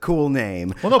 Barbara's a cool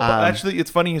name. Well, no, but actually,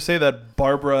 it's funny you say that.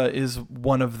 Barbara is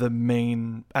one of the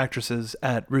main actresses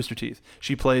at Rooster Teeth.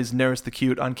 She plays Neris the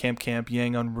Cute on Camp,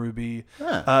 Yang on Ruby.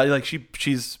 Like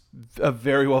she's a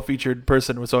very well featured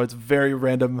person, so it's very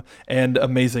random and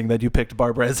amazing that you picked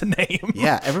Barbara as a name.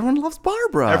 Yeah, everyone loves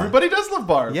Barbara. Everybody does love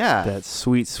Barb. Yeah, That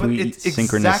sweet But it's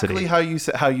synchronicity. exactly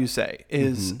how you say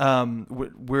is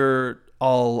we're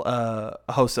all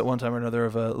hosts at one time or another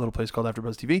of a little place called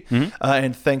AfterBuzz TV,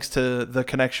 and thanks to the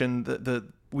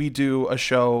connection, we do a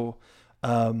show.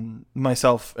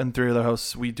 Myself and 3 other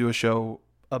hosts, we do a show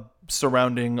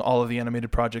surrounding all of the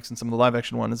animated projects and some of the live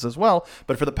action ones as well.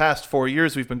 But for the past 4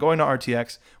 years, we've been going to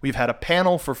RTX. We've had a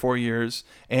panel for 4 years,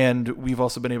 and we've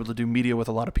also been able to do media with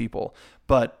a lot of people.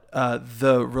 But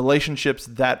the relationships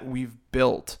that we've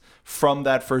built from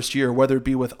that first year, whether it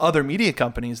be with other media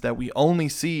companies that we only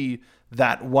see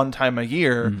that one time a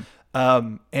year,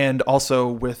 and also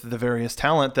with the various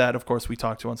talent that, of course, we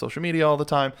talk to on social media all the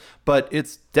time. But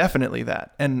it's definitely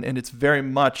that. And it's very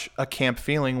much a camp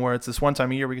feeling where it's this one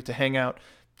time a year we get to hang out,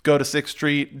 go to 6th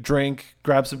Street, drink,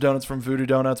 grab some donuts from Voodoo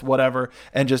Donuts, whatever,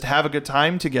 and just have a good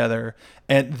time together.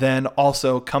 And then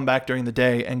also come back during the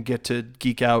day and get to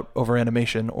geek out over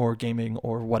animation or gaming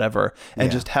or whatever,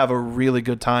 and just have a really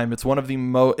good time. It's one of the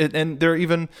and they're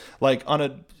even like one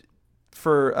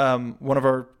of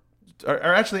our,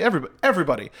 or actually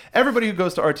everybody who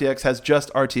goes to RTX has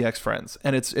just RTX friends.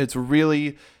 And it's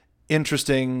really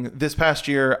interesting. This past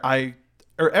year,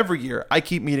 every year, I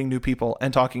keep meeting new people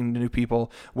and talking to new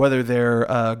people, whether they're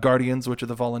guardians, which are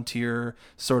the volunteer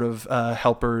sort of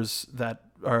helpers that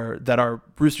are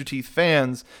Rooster Teeth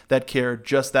fans that care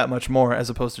just that much more as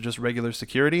opposed to just regular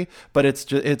security. But it's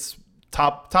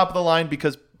top of the line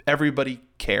because everybody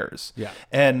cares. Yeah.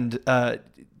 And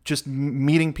just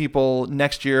meeting people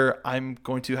next year, I'm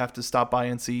going to have to stop by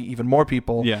and see even more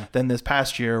people than this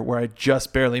past year, where I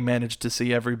just barely managed to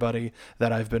see everybody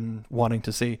that I've been wanting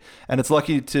to see. And it's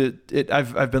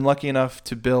I've been lucky enough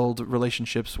to build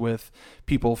relationships with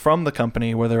people from the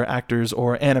company, whether actors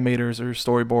or animators or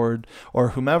storyboard or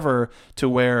whomever, to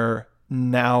where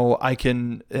now I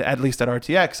can, at least at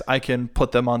RTX, I can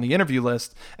put them on the interview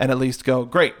list and at least go,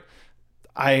 great,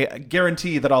 I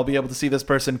guarantee that I'll be able to see this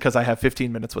person because I have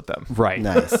 15 minutes with them. Right.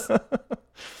 Nice.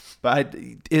 But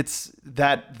it's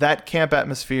that camp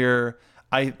atmosphere,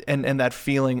 and that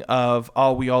feeling of,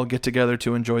 we all get together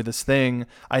to enjoy this thing.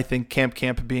 I think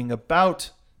Camp being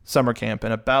about summer camp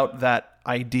and about that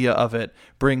idea of it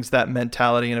brings that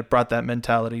mentality, and it brought that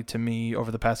mentality to me over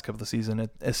the past couple of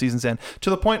seasons end, to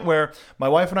the point where my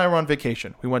wife and I were on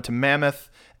vacation. We went to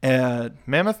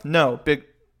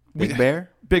Big Bear.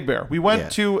 Big Bear. We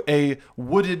went to a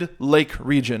wooded lake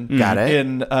region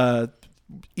in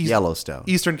Yellowstone,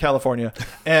 Eastern California.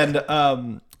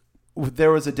 And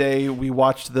there was a day we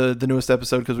watched the newest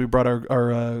episode because we brought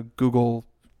our Google,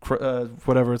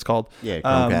 whatever it's called. Yeah,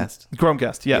 Chromecast.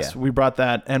 Chromecast, yes. Yeah. We brought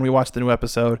that and we watched the new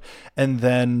episode. And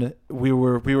then we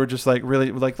were just like,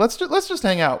 really, like, let's just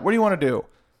hang out. What do you want to do?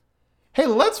 Hey,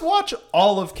 let's watch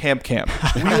all of Camp.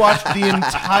 We watched the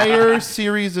entire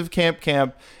series of Camp,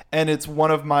 and it's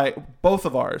one of both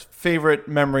of our favorite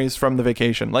memories from the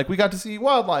vacation. Like, we got to see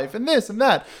wildlife and this and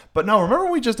that. But no, remember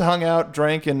we just hung out,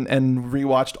 drank, and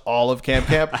rewatched all of Camp?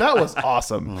 That was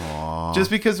awesome. Aww. Just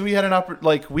because we had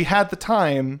we had the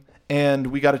time, and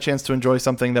we got a chance to enjoy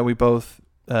something that we both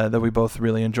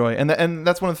really enjoy. And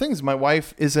that's one of the things. My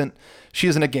wife isn't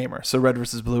a gamer, so Red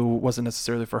vs. Blue wasn't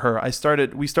necessarily for her.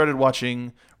 We started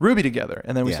watching RWBY together,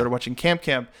 and then we started watching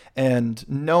Camp and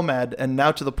Nomad, and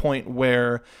now to the point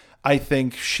where I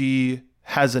think she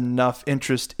has enough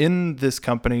interest in this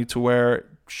company to where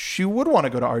she would want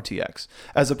to go to RTX,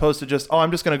 as opposed to just,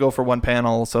 I'm just going to go for one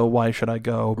panel, so why should I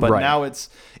go? But now it's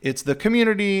the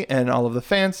community and all of the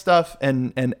fan stuff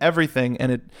and everything,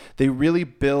 and they really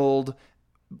build.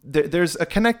 There's a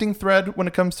connecting thread when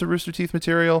it comes to Rooster Teeth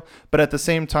material, but at the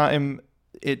same time,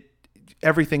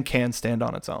 everything can stand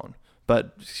on its own.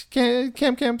 But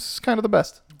Camp's kind of the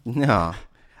best. No.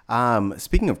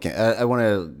 Speaking of Camp, I want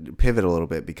to pivot a little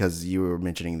bit because you were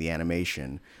mentioning the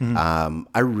animation. Mm-hmm.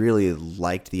 I really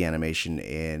liked the animation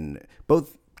in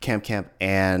both Camp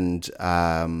and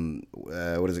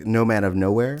Nomad of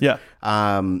Nowhere. Yeah.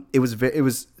 It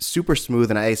was super smooth,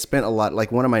 and I spent a lot.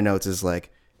 Like, one of my notes is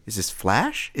like, is this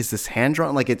Flash? Is this hand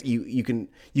drawn? Like,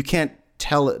 you can't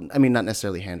tell it. I mean, not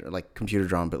necessarily hand, like computer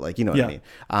drawn, but like, you know what I mean.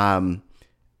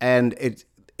 And it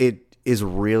is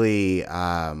really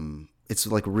it's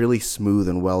like really smooth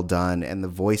and well done, and the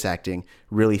voice acting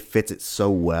really fits it so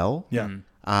well. Yeah.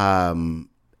 And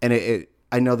I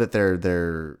know that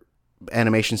their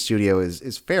animation studio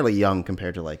is fairly young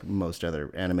compared to like most other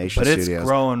animation studios,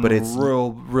 but it's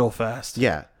growing real fast.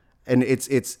 Yeah, and it's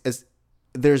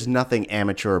there's nothing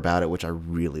amateur about it, which I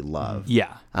really love.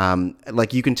 Yeah.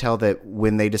 Like, you can tell that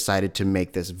when they decided to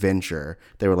make this venture,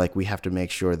 they were like, we have to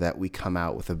make sure that we come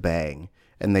out with a bang.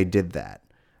 And they did that.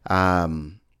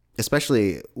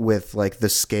 Especially with like the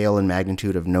scale and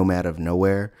magnitude of Nomad of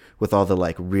Nowhere, with all the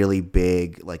like really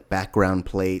big like background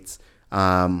plates,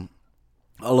 all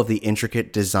of the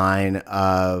intricate design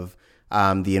of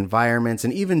the environments,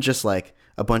 and even just like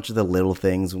a bunch of the little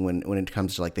things when it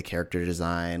comes to like the character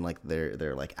design, like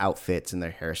their like outfits and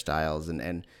their hairstyles,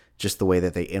 and just the way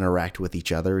that they interact with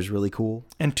each other is really cool.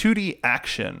 And 2D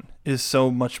action is so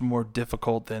much more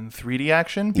difficult than 3D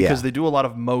action because they do a lot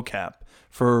of mocap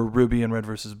for RWBY and Red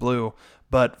vs. Blue.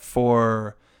 But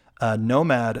for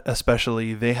Nomad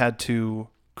especially, they had to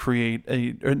create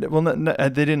they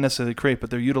didn't necessarily create,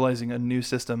 but they're utilizing a new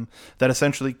system that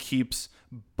essentially keeps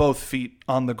both feet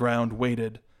on the ground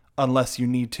weighted unless you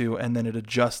need to, and then it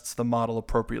adjusts the model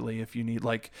appropriately if you need,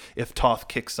 like if Toth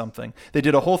kicks something. They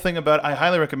did a whole thing about, I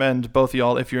highly recommend both of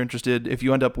y'all, if you're interested, if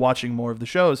you end up watching more of the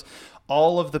shows,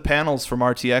 all of the panels from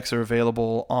RTX are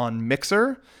available on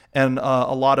Mixer, and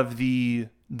a lot of the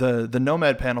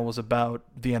Nomad panel was about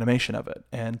the animation of it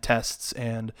and tests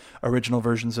and original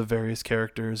versions of various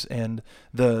characters and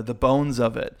the bones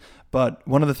of it. But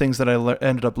one of the things that I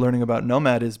ended up learning about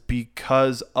Nomad is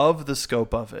because of the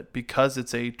scope of it, because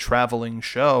it's a traveling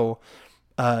show,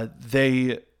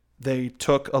 they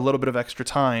took a little bit of extra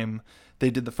time. They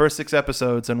did the first 6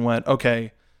 episodes and went,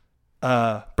 okay,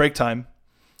 break time.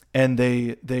 And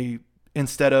they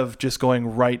instead of just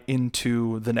going right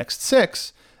into the next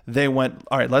 6, they went,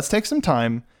 all right, let's take some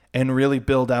time and really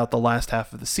build out the last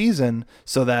half of the season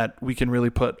so that we can really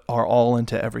put our all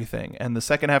into everything. And the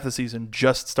second half of the season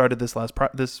just started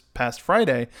this past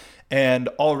Friday, and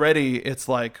already it's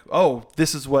like, oh,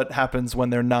 this is what happens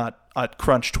when they're not at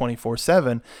crunch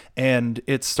 24/7, and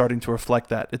it's starting to reflect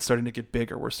that. It's starting to get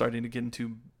bigger. We're starting to get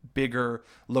into bigger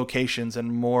locations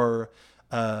and more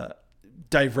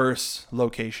diverse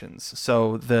locations.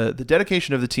 So the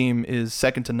dedication of the team is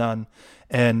second to none.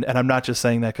 And I'm not just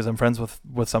saying that because I'm friends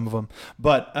with some of them,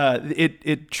 but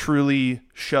it truly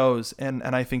shows. And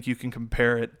I think you can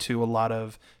compare it to a lot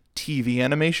of TV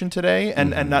animation today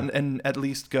and at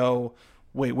least go,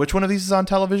 wait, which one of these is on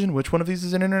television? Which one of these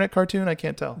is an internet cartoon? I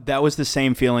can't tell. That was the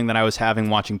same feeling that I was having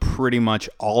watching pretty much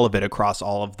all of it across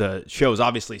all of the shows.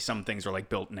 Obviously, some things are like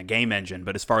built in a game engine,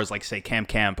 but as far as like, say,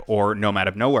 Camp or Nomad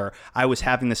of Nowhere, I was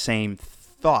having the same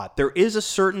thought. There is a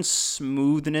certain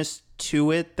smoothness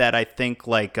to it that I think,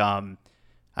 like, I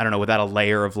don't know, without a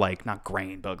layer of like, not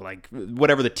grain, but like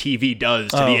whatever the TV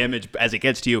does to the image as it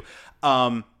gets to you,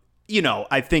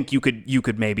 I think you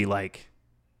could maybe like,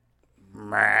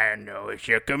 man, no, it's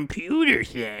a computer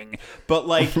thing. But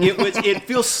like it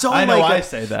feels so I know like I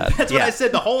say that. That's what I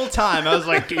said the whole time. I was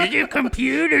like, it's a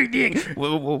computer thing.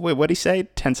 Wait, what'd he say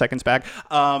 10 seconds back?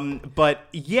 But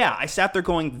yeah, I sat there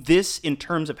going, this in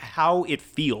terms of how it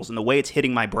feels and the way it's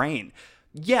hitting my brain.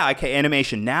 Yeah, okay,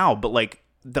 animation now, but like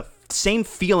the same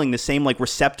feeling, the same like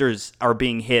receptors are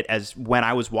being hit as when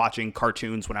I was watching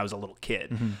cartoons when I was a little kid.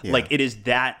 Mm-hmm. Yeah. Like it is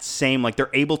that same, like they're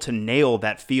able to nail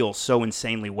that feel so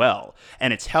insanely well.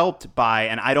 And it's helped by,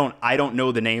 and I don't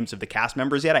know the names of the cast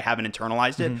members yet. I haven't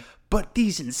internalized it, but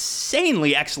these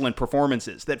insanely excellent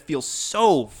performances that feel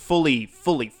so fully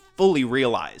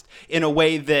realized in a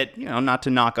way that, not to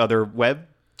knock other web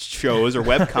shows or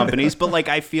web companies, but like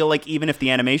I feel like even if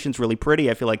the animation's really pretty,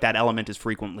 I feel like that element is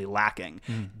frequently lacking.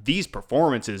 These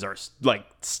performances are like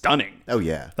stunning. Oh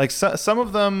yeah, like some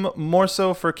of them more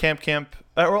so for Camp.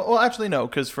 Well, actually no,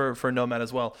 because for Nomad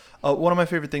as well. One of my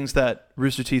favorite things that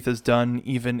Rooster Teeth has done,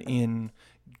 even in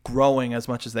growing as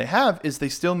much as they have, is they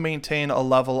still maintain a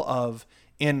level of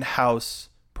in-house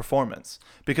performance,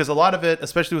 because a lot of it,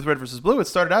 especially with Red vs. Blue, it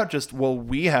started out just, well,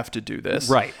 we have to do this,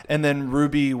 right? And then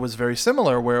Ruby was very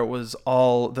similar, where it was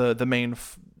all the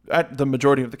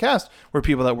majority of the cast were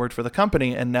people that worked for the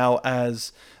company. And now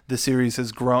as the series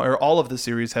has grown, or all of the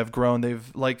series have grown, they've,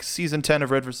 like season 10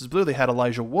 of Red vs. Blue, they had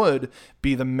Elijah Wood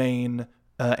be the main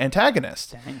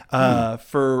antagonist.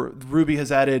 For Ruby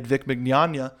has added Vic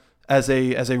Mignogna as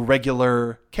a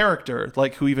regular character,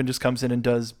 like who even just comes in and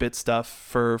does bit stuff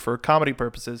for comedy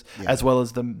purposes, as well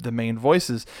as the main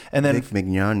voices. And then Vic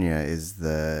Mignogna is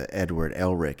the Edward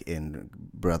Elric in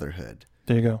Brotherhood.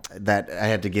 There you go. That I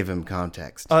had to give him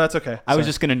context. Oh, that's okay. I was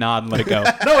just gonna nod and let it go.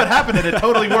 No, it happened and it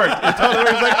totally worked. It totally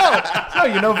worked. It's like, oh,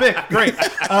 you know Vic, great.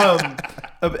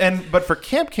 But for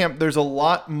Camp, there's a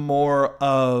lot more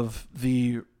of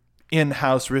the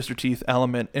in-house Rooster Teeth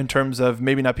element in terms of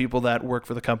maybe not people that work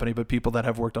for the company, but people that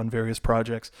have worked on various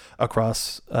projects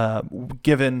across,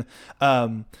 given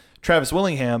Travis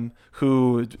Willingham,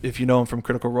 who, if you know him from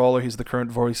Critical Role, he's the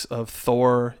current voice of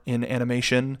Thor in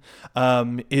animation,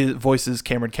 voices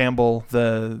Cameron Campbell,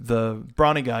 the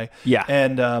brawny guy. Yeah.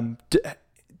 And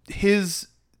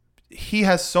he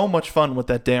has so much fun with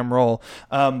that damn role.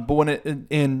 But when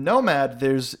in Nomad,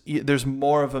 there's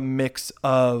more of a mix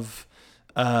of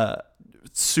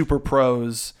super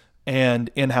pros and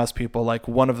in-house people. Like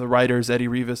one of the writers, Eddie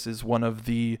Rivas, is one of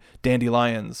the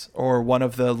Dandelions, or one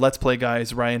of the Let's Play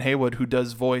guys, Ryan Haywood, who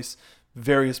does voice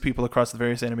various people across the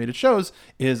various animated shows,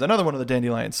 is another one of the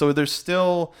Dandelions. So there's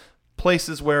still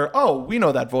places where, oh, we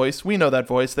know that voice.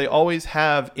 They always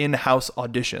have in-house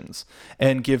auditions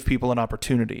and give people an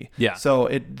opportunity. Yeah. So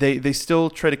they still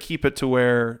try to keep it to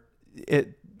where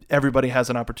everybody has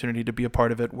an opportunity to be a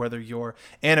part of it, whether you're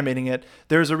animating it.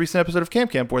 There's a recent episode of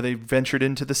Camp Camp where they ventured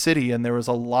into the city, and there was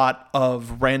a lot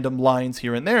of random lines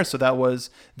here and there. So that was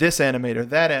this animator,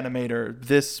 that animator,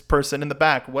 this person in the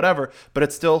back, whatever. But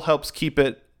it still helps keep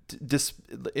it,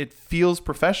 it feels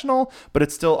professional, but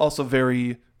it's still also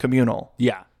very communal.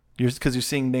 Yeah. Because you're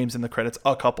seeing names in the credits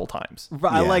a couple times.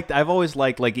 I've always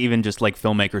liked even just like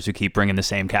filmmakers who keep bringing the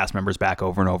same cast members back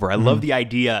over and over. I love the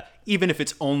idea, even if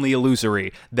it's only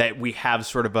illusory, that we have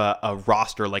sort of a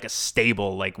roster, like a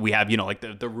stable, like we have, like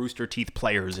the Rooster Teeth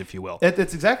players, if you will.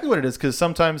 It's exactly what it is. Because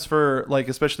sometimes for like,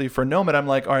 especially for Nomad, I'm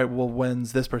like, all right, well,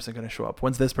 when's this person going to show up?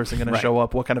 When's this person going to show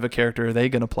up? What kind of a character are they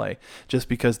going to play? Just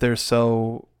because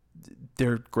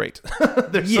they're great.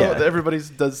 Everybody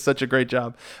does such a great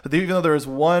job. But even though there is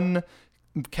one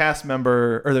cast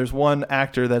member, or there's one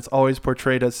actor that's always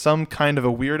portrayed as some kind of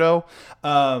a weirdo,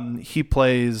 he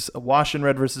plays Wash in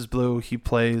Red vs. Blue. He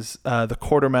plays the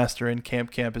quartermaster in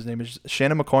Camp Camp. His name is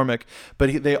Shannon McCormick.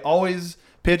 But they always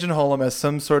pigeonhole him as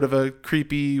some sort of a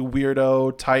creepy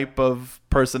weirdo type of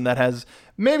person that has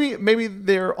maybe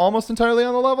they're almost entirely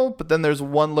on the level, but then there's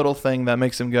one little thing that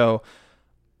makes him go,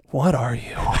 what are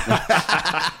you?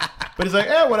 But he's like,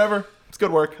 whatever. It's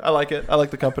good work. I like it. I like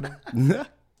the company.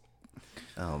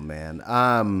 Oh, man.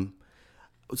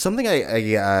 Something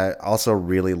I also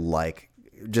really like,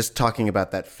 just talking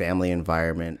about that family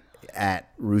environment at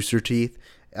Rooster Teeth,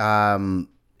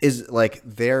 is like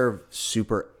they're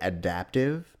super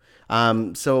adaptive.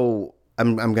 So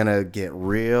I'm going to get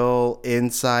real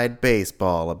inside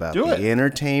baseball about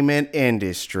entertainment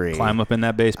industry. Climb up in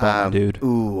that baseball, dude.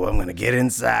 Ooh, I'm going to get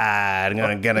inside.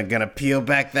 I'm gonna peel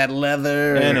back that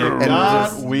leather. And it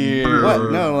got weird.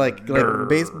 What? No, like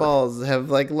baseballs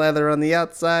have like leather on the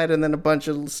outside and then a bunch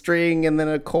of string and then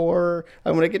a core.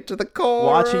 I'm going to get to the core.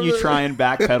 Watching you try and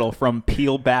backpedal from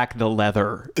peel back the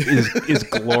leather is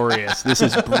glorious. This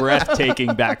is breathtaking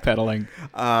backpedaling.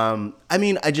 I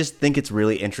mean, I just think it's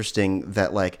really interesting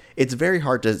that like it's very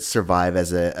hard to survive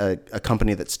as a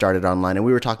company that started online. And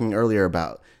we were talking earlier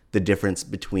about the difference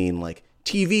between like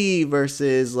TV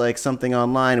versus like something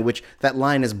online, which that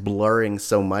line is blurring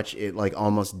so much it like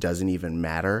almost doesn't even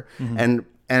matter. And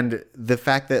the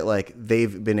fact that like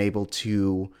they've been able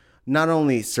to not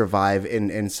only survive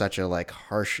in such a like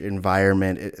harsh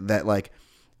environment that like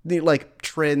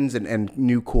trends and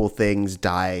new cool things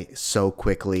die so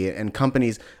quickly, and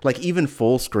companies like even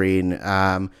Full Screen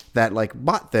that like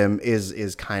bought them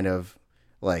is kind of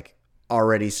like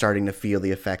already starting to feel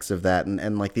the effects of that,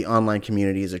 and like the online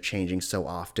communities are changing so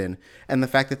often, and the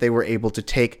fact that they were able to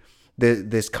take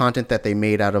this content that they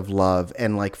made out of love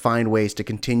and like find ways to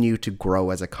continue to grow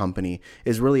as a company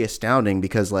is really astounding,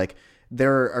 because like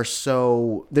there's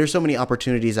so many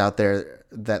opportunities out there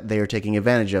that they are taking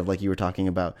advantage of, like you were talking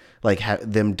about, like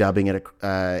them dubbing it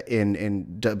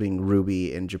in dubbing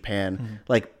RWBY in Japan,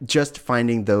 like just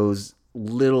finding those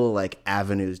little like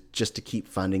avenues just to keep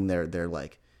funding their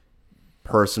like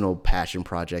personal passion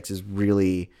projects is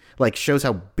really like shows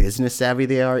how business savvy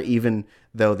they are, even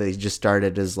though they just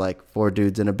started as like four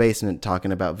dudes in a basement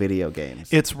talking about video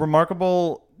games. It's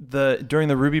remarkable during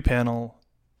the RWBY panel,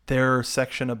 their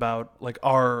section about like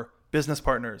our business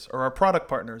partners or our product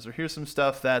partners, or here's some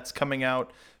stuff that's coming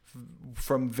out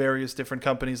from various different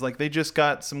companies. Like they just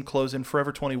got some clothes in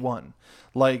Forever 21.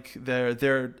 Like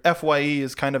their FYE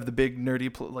is kind of the big nerdy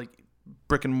like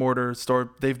brick and mortar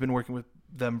store. They've been working with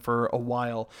them for a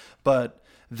while, but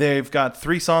they've got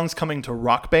 3 songs coming to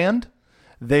Rock Band.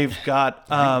 They've got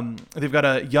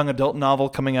a young adult novel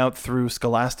coming out through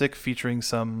Scholastic featuring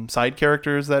some side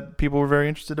characters that people were very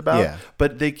interested about. Yeah.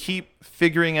 But they keep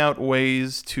figuring out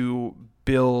ways to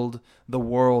build the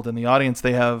world and the audience.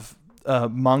 They have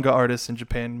manga artists in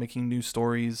Japan making new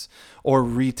stories or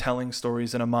retelling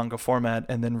stories in a manga format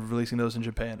and then releasing those in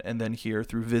Japan, and then here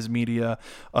through Viz Media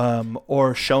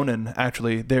or Shonen.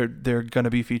 Actually, they're going to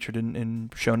be featured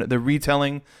in Shonen. The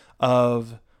retelling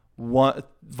of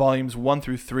volumes 1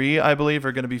 through 3, I believe,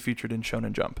 are going to be featured in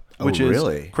Shonen Jump, which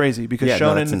is crazy because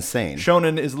Shonen, that's insane.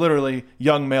 Shonen is literally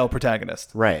young male protagonist.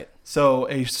 Right. So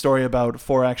a story about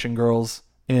 4 action girls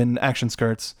in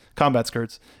combat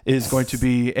skirts, is going to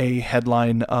be a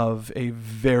headline of a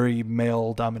very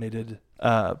male-dominated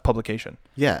publication.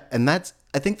 Yeah, and that's,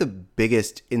 I think the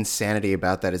biggest insanity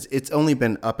about that is it's only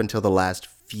been up until the last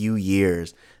few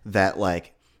years that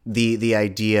like the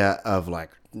idea of like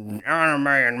anime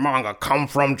and manga come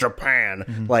from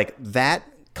Japan, like that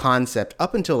concept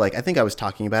up until like I think I was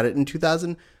talking about it in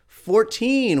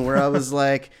 2014, where I was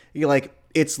like,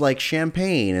 it's like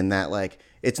champagne, and that like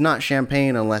it's not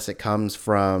champagne unless it comes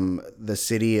from the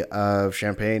city of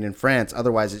Champagne in France.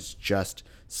 Otherwise, it's just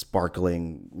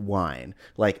sparkling wine.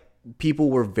 Like, people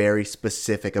were very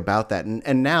specific about that,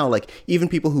 and now, like, even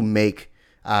people who make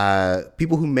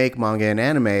manga and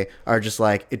anime are just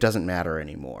like, it doesn't matter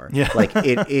anymore. Yeah. Like,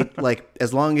 it like,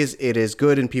 as long as it is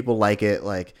good and people like it,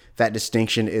 like, that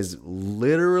distinction is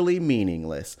literally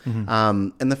meaningless.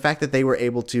 And the fact that they were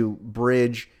able to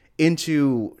bridge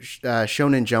into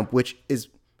Shonen Jump, which is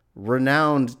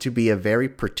renowned to be a very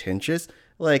pretentious,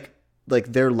 like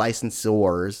their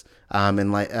licensors,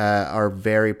 and are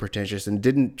very pretentious and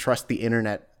didn't trust the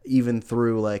internet even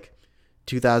through like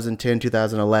 2010,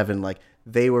 2011. Like,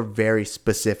 they were very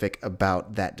specific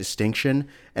about that distinction,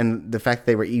 and the fact that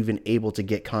they were even able to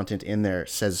get content in there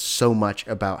says so much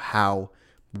about how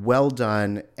well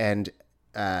done and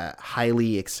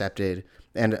highly accepted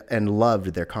and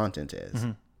loved their content is.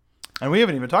 And we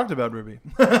haven't even talked about Ruby.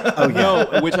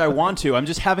 No, which I want to. I'm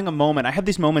just having a moment. I have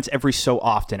these moments every so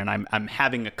often, and I'm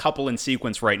having a couple in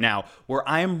sequence right now where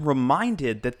I am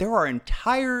reminded that there are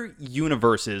entire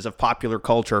universes of popular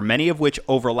culture, many of which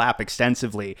overlap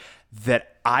extensively,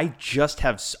 that I just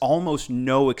have almost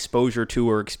no exposure to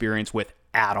or experience with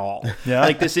at all. Yeah.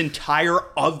 Like, this entire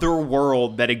other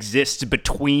world that exists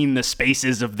between the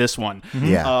spaces of this one.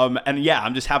 Yeah. And yeah,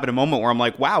 I'm just having a moment where I'm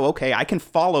like, wow, okay, I can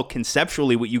follow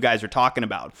conceptually what you guys are talking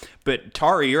about. But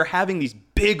Tari, you're having these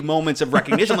big moments of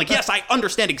recognition. Like, yes, I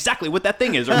understand exactly what that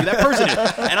thing is or who that person is.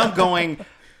 And I'm going,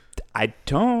 I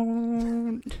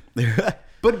don't.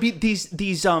 But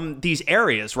these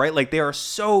areas, right? Like, they are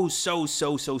so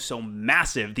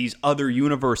massive, these other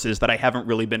universes that I haven't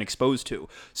really been exposed to.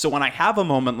 So when I have a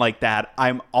moment like that,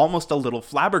 I'm almost a little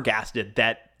flabbergasted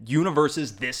that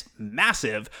universes this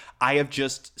massive, I have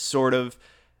just sort of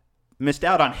missed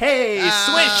out on. Hey,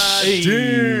 switch!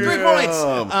 3 points!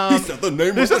 He said the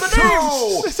name of the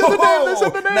show. They said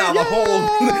the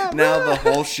name. Now the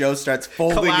whole show starts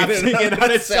folding Collapsing in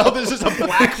on itself. There's just a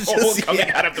black hole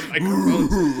coming out of the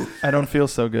microphone. I don't feel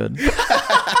so good.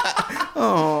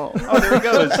 Oh, there it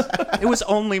goes. It was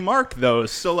only Mark, though,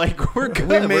 so, like, we're good.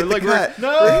 We made We're the like, cut.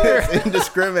 no. It's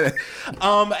indiscriminate.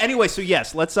 Anyway, so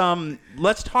yes, let's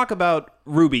talk about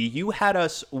Ruby. You had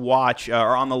us watch,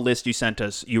 or on the list you sent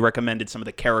us, you recommended some of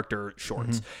the character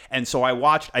shorts, and so I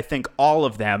watched, I think, all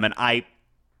of them, and I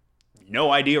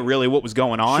no idea really what was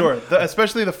going on. Sure,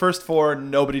 especially the first 4,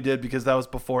 nobody did, because that was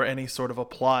before any sort of a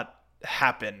plot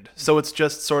happened. So it's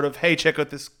just sort of, hey, check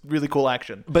out this really cool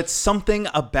action. But something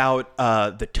about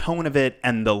the tone of it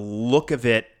and the look of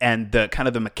it and the kind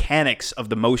of the mechanics of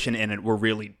the motion in it were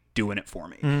really doing it for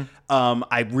me.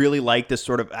 I really like this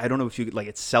sort of, I don't know if you like,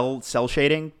 it's cell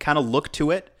shading kind of look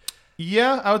to it.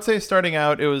 Yeah, I would say starting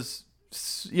out it was,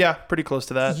 yeah, pretty close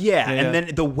to that. Yeah, and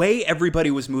then the way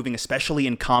everybody was moving, especially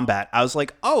in combat, I was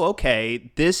like, oh,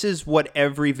 okay, this is what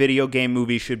every video game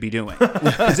movie should be doing.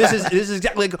 'Cause this is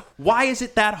exactly like, why is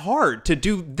it that hard to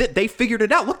do? They figured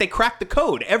it out. Look, they cracked the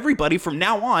code. Everybody from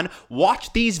now on,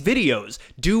 watch these videos.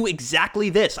 Do exactly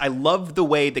this. I loved the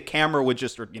way the camera would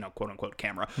just, or, quote unquote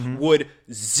camera, would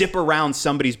zip around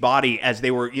somebody's body as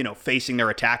they were, facing their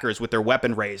attackers with their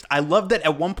weapon raised. I loved that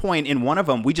at one point in one of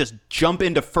them, we just jump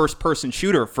into first person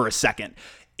shooter for a second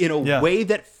in a way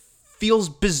that feels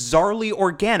bizarrely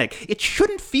organic. It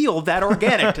shouldn't feel that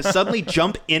organic to suddenly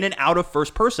jump in and out of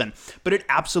first person, but it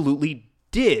absolutely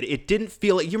did. It didn't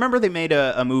feel like, you remember they made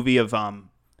a movie of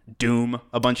Doom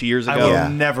a bunch of years ago? I will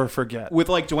never forget. With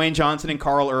like Dwayne Johnson and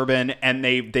Carl Urban, and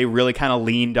they really kind of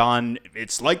leaned on,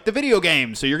 it's like the video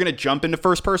game, so you're going to jump into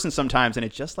first person sometimes, and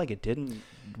it's just like it didn't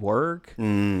work.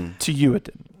 To you it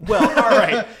didn't. Well, all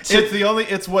right.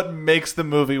 It's what makes the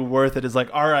movie worth it, is like,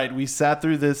 all right, we sat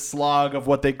through this slog of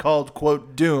what they called,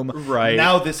 quote, Doom. Right.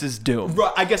 Now this is Doom.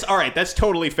 I guess, all right, that's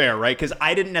totally fair, right? Because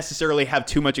I didn't necessarily have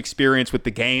too much experience with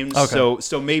the games, so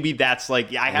maybe that's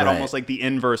like, I had almost like the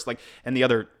inverse, like, and the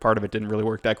other part of it didn't really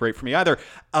work that great for me either.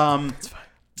 It's fine.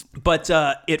 But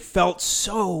it felt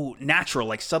so natural,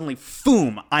 like suddenly,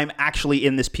 boom, I'm actually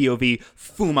in this POV,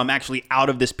 boom, I'm actually out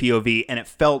of this POV, and it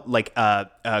felt like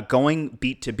going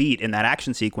beat to beat in that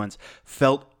action sequence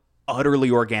felt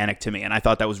utterly organic to me, and I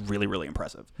thought that was really, really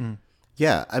impressive.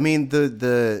 Yeah, I mean,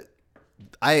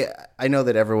 I know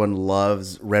that everyone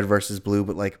loves Red versus Blue,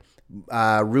 but like,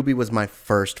 Ruby was my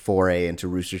first foray into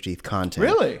Rooster Teeth content.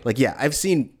 Really? Like, yeah, I've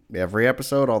seen every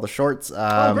episode, all the shorts.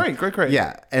 Great.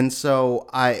 Yeah, and so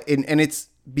and it's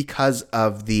because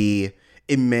of the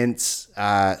immense,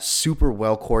 super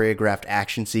well choreographed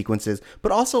action sequences,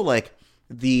 but also like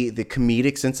the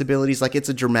comedic sensibilities. Like, it's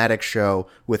a dramatic show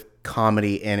with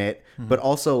comedy in it, but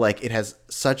also like it has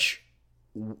such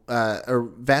a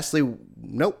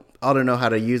I don't know how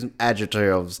to use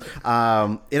adjectives.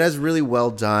 It has really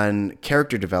well done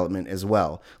character development as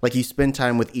well. Like, you spend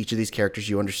time with each of these characters,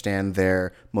 you understand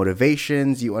their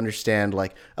motivations, you understand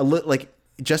like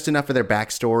just enough of their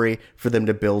backstory for them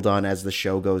to build on as the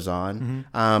show goes on.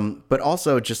 But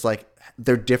also just like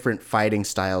their different fighting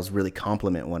styles really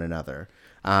complement one another.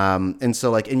 And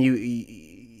so like, and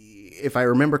if I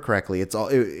remember correctly, it's all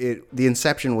the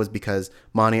inception was because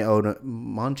Monty Oum.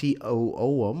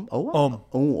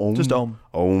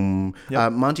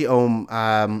 Yep. Monty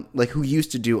Oum, like, who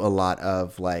used to do a lot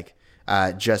of like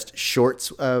just shorts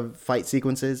of fight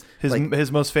sequences.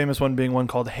 His most famous one being one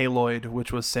called Haloid,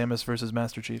 which was Samus versus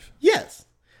Master Chief. Yes.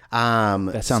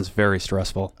 That sounds very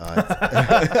stressful.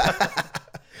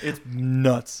 It's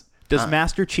nuts. Does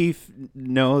Master Chief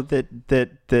know that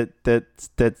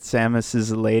Samus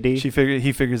is a lady? He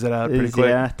figures it out pretty quick.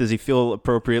 Yeah. Does he feel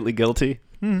appropriately guilty?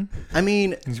 I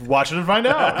mean, He's watching to find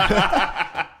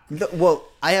out. well,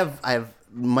 I have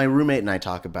my roommate and I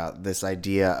talk about this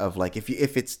idea of like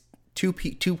if it's two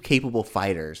capable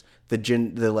fighters, the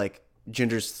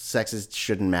gender sexes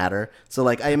shouldn't matter. So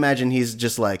like, I imagine he's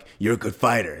just like, you're a good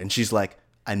fighter, and she's like,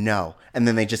 I know, and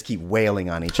then they just keep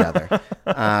wailing on each other.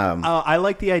 I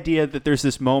like the idea that there's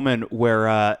this moment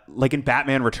where, like in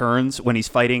Batman Returns, when he's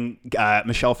fighting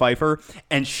Michelle Pfeiffer,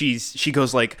 and she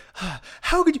goes like,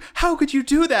 "How could you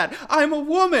do that? I'm a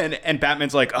woman." And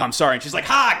Batman's like, "Oh, I'm sorry," and she's like,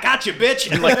 "Ha, gotcha,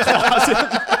 bitch," and like claws him.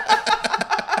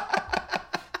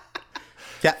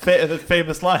 Yeah, the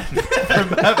famous line from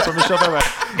Michelle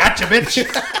Pfeiffer. Gotcha, bitch.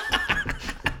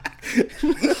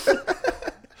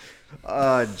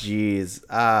 Oh, geez.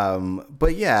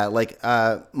 But yeah, like,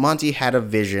 Monty had a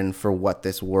vision for what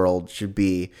this world should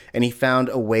be, and he found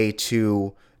a way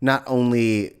to not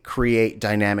only create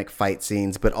dynamic fight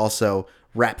scenes, but also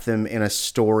wrap them in a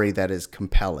story that is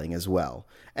compelling as well.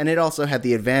 And it also had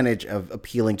the advantage of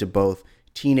appealing to both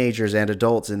teenagers and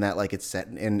adults in that, like, it's set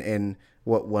in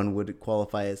what one would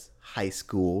qualify as high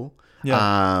school,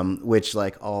 which,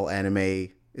 like, all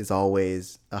anime is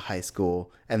always a high school,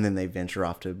 and then they venture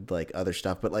off to like other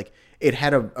stuff. But like, it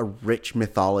had a rich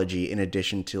mythology in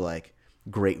addition to like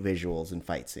great visuals and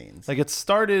fight scenes. Like, it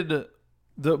started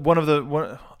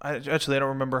I don't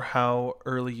remember how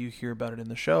early you hear about it in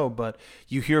the show, but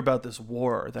you hear about this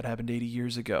war that happened 80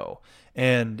 years ago,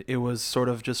 and it was sort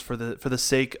of just for the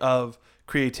sake of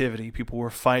creativity. People were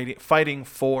fighting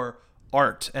for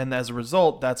art, and as a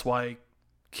result, that's why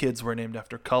kids were named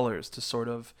after colors, to sort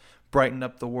of brighten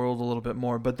up the world a little bit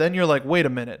more. But then you're like, wait a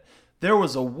minute, there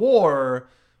was a war.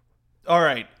 All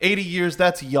right, 80 years,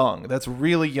 that's young. That's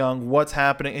really young. What's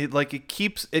happening? It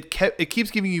keeps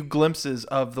giving you glimpses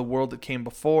of the world that came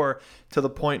before, to the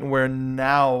point where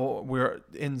now we're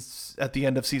at the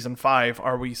end of season 5,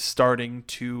 are we starting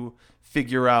to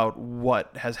figure out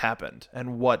what has happened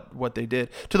and what they did,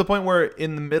 to the point where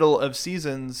in the middle of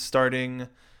seasons, starting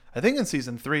I think in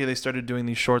season 3, they started doing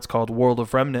these shorts called World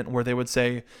of Remnant, where they would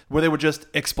just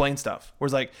explain stuff. Where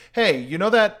it's like, hey, you know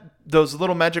that those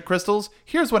little magic crystals?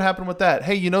 Here's what happened with that.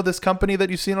 Hey, you know this company that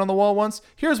you've seen on the wall once?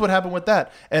 Here's what happened with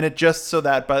that. And it just so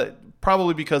that, but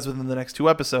probably because within the next 2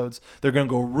 episodes, they're going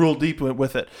to go real deep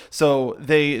with it. So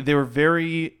they were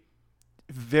very,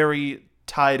 very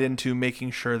tied into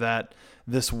making sure that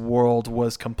this world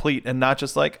was complete, and not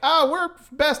just like, we're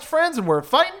best friends and we're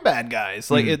fighting bad guys.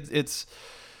 Like, it's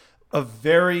a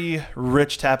very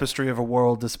rich tapestry of a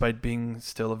world, despite being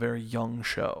still a very young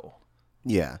show.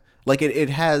 Yeah. Like, it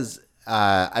has,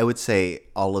 I would say,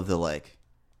 all of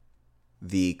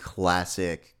the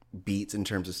classic beats in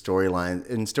terms of storyline,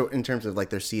 in terms of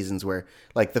like their seasons, where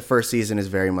like the first season is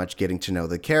very much getting to know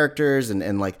the characters,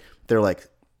 and like they're like,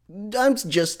 I'm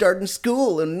just starting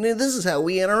school and this is how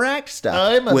we interact stuff.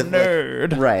 I'm a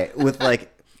nerd. Like, right. With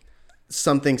like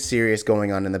something serious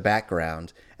going on in the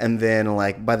background. And then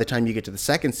like by the time you get to the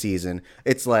second season,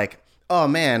 it's like, oh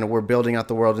man, we're building out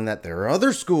the world in that there are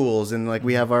other schools, and like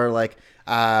we have our like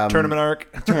tournament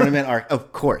arc.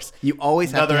 Of course, you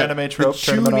always have another to have anime trope. the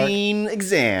Tournament arc. tuning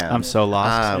exam. I'm so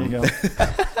lost. There you go.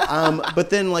 But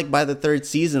then like by the third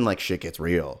season, like shit gets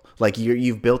real. Like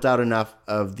you've built out enough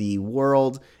of the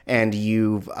world, and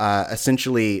you've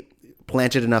essentially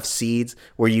planted enough seeds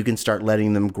where you can start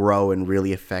letting them grow and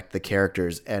really affect the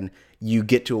characters, and you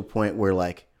get to a point where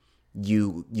like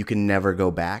you can never go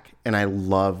back. And I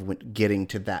love getting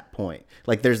to that point.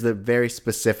 Like there's the very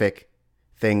specific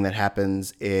thing that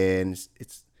happens in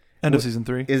End of season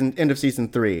 3. End of season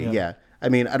 3. Yeah. I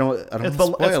mean, I don't It's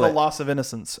spoil the it. loss of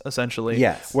innocence, essentially.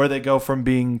 Yes. Where they go from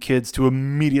being kids to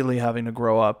immediately having to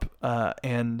grow up,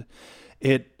 and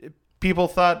it people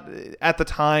thought at the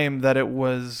time that it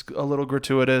was a little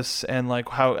gratuitous and like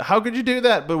how could you do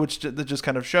that, but that just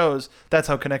kind of shows that's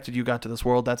how connected you got to this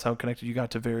world, that's how connected you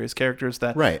got to various characters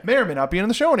that may or may not be in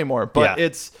the show anymore. But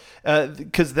it's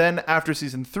because then after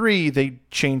season 3 they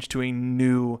changed to a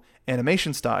new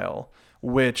animation style,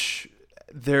 which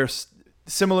there's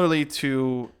similarly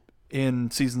to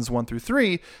in seasons 1 through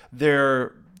 3,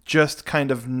 they're just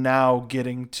kind of now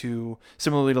getting to,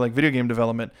 similarly to like video game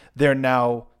development, they're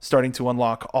now starting to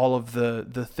unlock all of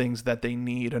the things that they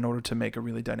need in order to make a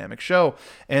really dynamic show.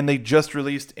 And they just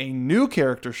released a new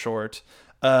character short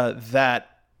the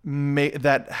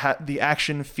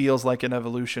action feels like an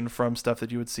evolution from stuff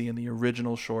that you would see in the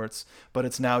original shorts, but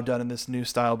it's now done in this new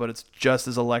style, but it's just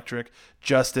as electric,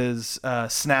 just as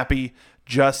snappy,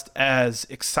 just as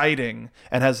exciting,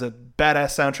 and has a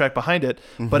badass soundtrack behind it,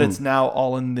 but it's now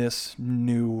all in this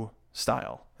new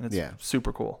style. And it's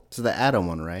super cool. So the Atom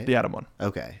one, right? The Atom one.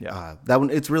 Okay. Yeah. That one,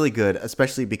 it's really good,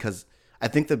 especially because I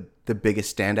think the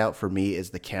biggest standout for me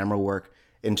is the camera work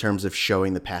in terms of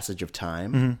showing the passage of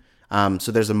time.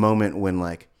 So there's a moment when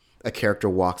like a character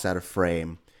walks out of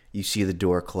frame, you see the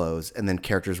door close, and then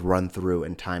characters run through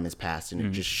and time has passed, and it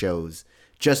just shows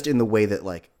just in the way that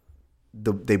like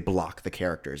they block the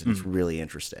characters, and it's really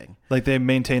interesting. Like they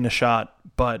maintain a shot,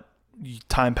 but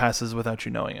time passes without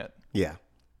you knowing it. Yeah.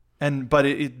 But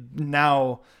it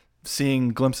now seeing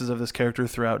glimpses of this character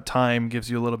throughout time gives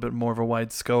you a little bit more of a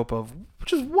wide scope of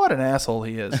just what an asshole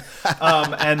he is.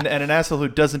 And an asshole who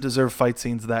doesn't deserve fight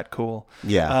scenes that cool.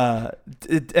 Yeah.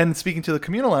 And speaking to the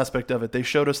communal aspect of it, they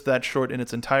showed us that short in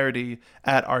its entirety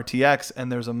at RTX,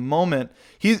 and there's a moment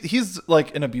he's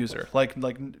like an abuser,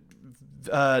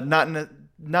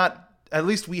 not at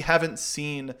least we haven't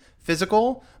seen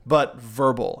physical, but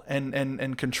verbal,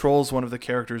 and controls one of the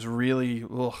characters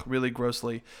really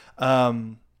grossly.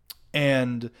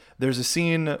 And there's a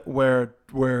scene where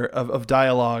of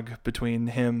dialogue between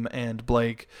him and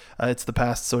Blake. It's the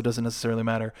past, so it doesn't necessarily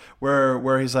matter.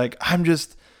 Where he's like, I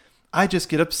just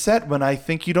get upset when I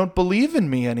think you don't believe in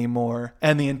me anymore.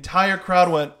 And the entire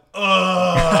crowd went,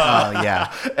 ugh. Oh,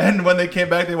 yeah. And when they came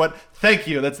back, they went, thank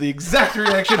you. That's the exact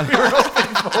reaction we were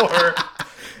hoping for.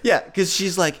 Yeah, because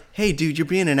she's like, hey, dude, you're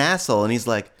being an asshole. And he's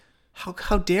like,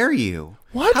 how dare you?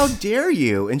 What? How dare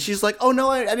you? And she's like, oh, no,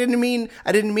 I didn't mean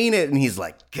it. And he's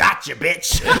like, gotcha,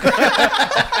 bitch.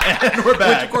 And we're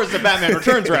back. Which, of course, is a Batman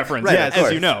Returns reference, Right,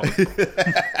 as you know.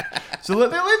 So they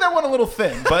laid that one a little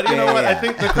thin. But you know what? Yeah. I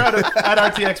think the crowd at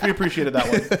RTX, we appreciated that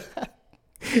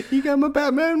one. You got my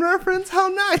Batman reference? How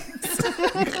nice.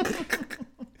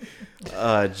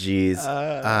 Oh, jeez.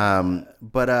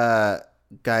 But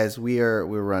guys, we're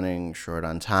running short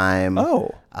on time.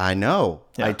 Oh. I know.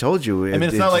 Yeah. I told you. I mean,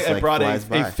 it's not like just, I brought a flies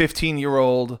by.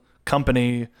 15-year-old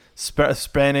company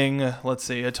spanning, let's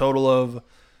see, a total of...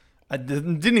 I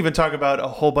didn't even talk about a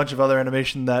whole bunch of other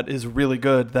animation that is really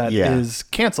good that is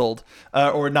canceled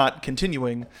or not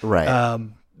continuing. Right.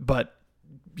 But,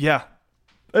 yeah.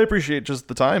 I appreciate just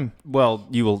the time. Well,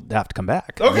 you will have to come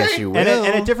back. Okay. Yes, you will. And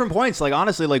at different points, like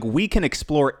honestly, like we can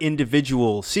explore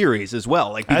individual series as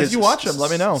well. Like As you watch them,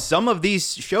 let me know. Some of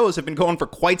these shows have been going for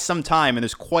quite some time, and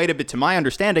there's quite a bit, to my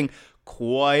understanding,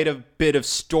 quite a bit of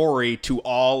story to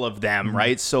all of them,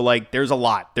 right? So like, there's a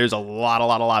lot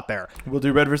there. We'll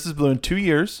do Red vs. Blue in 2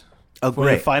 years. Oh, When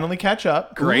we great. finally catch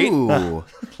up. Great. Ooh.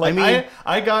 Like, I mean,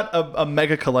 I got a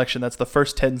mega collection that's the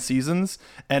first 10 seasons,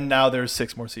 and now there's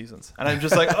 6 more seasons. And I'm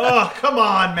just like, oh, come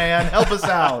on, man. Help us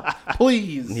out.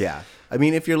 Please. yeah. I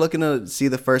mean, if you're looking to see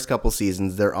the first couple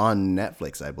seasons, they're on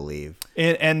Netflix, I believe.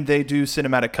 And they do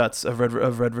cinematic cuts of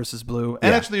Red versus Blue,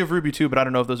 and actually of Ruby too, but I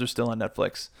don't know if those are still on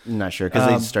Netflix. I'm not sure, because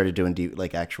they started doing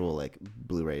actual like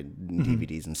Blu-ray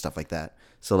DVDs and stuff like that.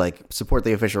 So like, support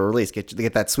the official release.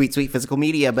 Get that sweet physical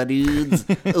media, dudes.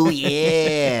 Oh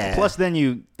yeah. Plus, then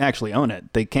you actually own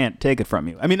it. They can't take it from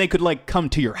you. I mean, they could like come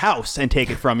to your house and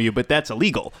take it from you, but that's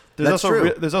illegal. That's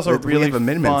true. There's also We really have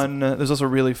amendments. fun. There's also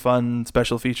really fun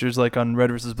special features like on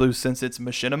Red vs. Blue. Since it's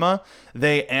Machinima,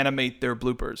 they animate their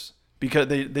bloopers because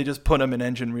they just put them in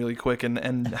Engine really quick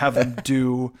and have them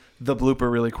do the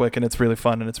blooper really quick, and it's really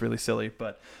fun and it's really silly.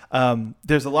 But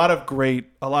there's a lot of great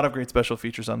special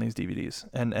features on these DVDs,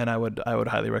 and I would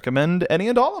highly recommend any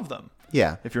and all of them.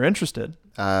 Yeah. If you're interested.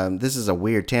 This is a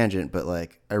weird tangent, but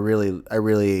like, I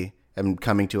really am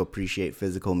coming to appreciate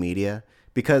physical media,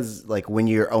 because like when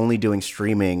you're only doing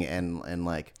streaming and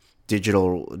like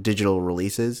digital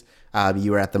releases,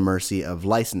 you are at the mercy of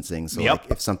licensing. So Yep.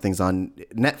 like if something's on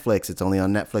Netflix, it's only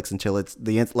on Netflix until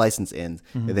the license ends,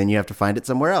 and then you have to find it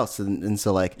somewhere else. And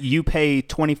so like You pay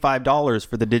 $25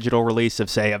 for the digital release of,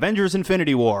 say, Avengers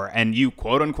Infinity War, and you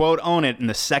quote unquote own it. And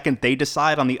the second they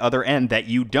decide on the other end that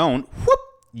you don't, whoop,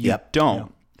 you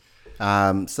don't.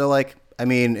 So like I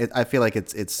mean, I feel like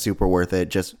it's super worth it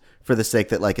just for the sake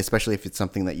that like, especially if it's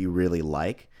something that you really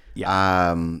like.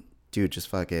 Yeah. Dude, just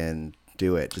fucking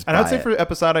do it. Just And I'd buy say it. for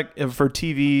episodic, for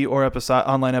TV or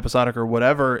online episodic or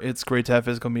whatever, it's great to have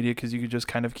physical media because you could just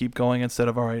kind of keep going instead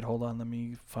of, all right, hold on, let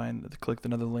me click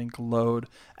another link, load,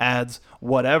 ads,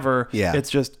 whatever. Yeah. It's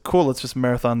just cool. Let's just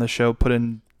marathon the show, put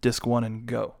in disc 1 and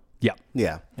go. Yeah.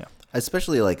 Yeah. Yeah.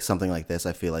 Especially like something like this,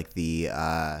 I feel like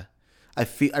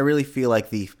I really feel like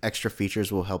the extra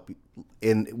features will help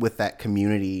with that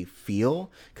community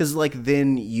feel, because like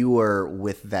then you are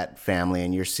with that family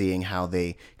and you're seeing how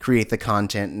they create the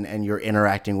content and you're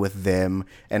interacting with them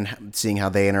and seeing how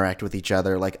they interact with each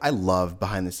other. Like I love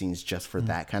behind the scenes just for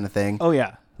that kind of thing. Oh,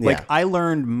 yeah. Like, Yeah. I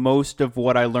learned most of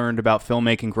what I learned about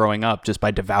filmmaking growing up just by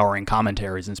devouring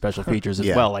commentaries and special features as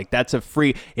Yeah. well. Like, that's a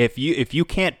free... If you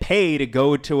can't pay to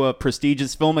go to a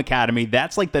prestigious film academy,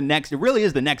 that's like the next... It really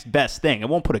is the next best thing. It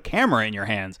won't put a camera in your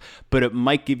hands, but it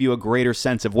might give you a greater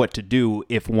sense of what to do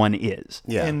if one is.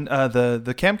 Yeah. In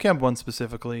the Camp one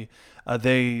specifically,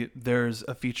 there's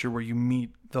a feature where you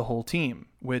meet the whole team,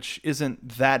 which isn't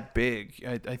that big.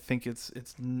 I think it's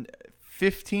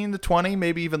 15 to 20,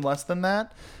 maybe even less than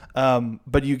that.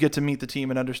 But you get to meet the team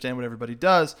and understand what everybody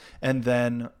does. And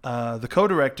then the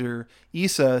co-director,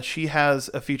 Issa, she has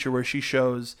a feature where she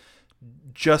shows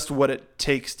just what it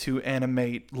takes to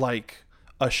animate like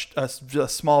a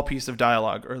small piece of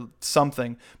dialogue or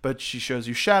something, but she shows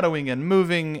you shadowing and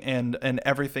moving and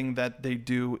everything that they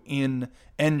do in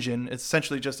Engine. It's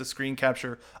essentially just a screen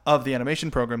capture of the animation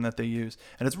program that they use.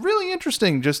 And it's really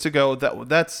interesting just to go,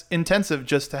 that's intensive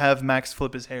just to have Max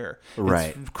flip his hair.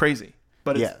 Right. It's crazy,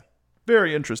 but it's Yeah.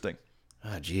 very interesting.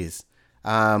 Oh, geez.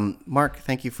 Mark,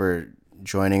 thank you for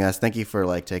joining us. Thank you for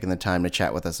like taking the time to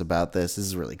chat with us about this. This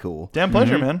is really cool. Damn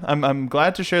pleasure, man. I'm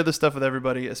glad to share this stuff with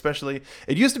everybody, especially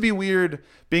it used to be weird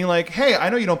being like, hey, I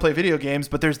know you don't play video games,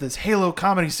 but there's this Halo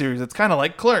comedy series that's kind of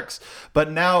like Clerks.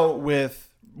 But now with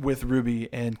Ruby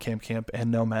and Camp and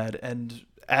Nomad and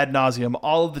ad nauseum,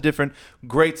 all of the different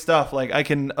great stuff, like I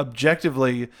can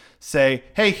objectively say,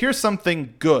 hey, here's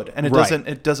something good. And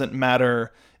it doesn't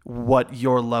matter what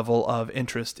your level of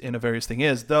interest in a various thing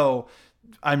is, though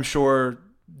I'm sure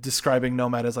describing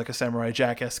Nomad as like a Samurai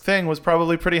Jack-esque thing was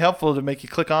probably pretty helpful to make you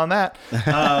click on that.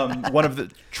 One of the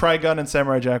Trigun and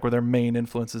Samurai Jack were their main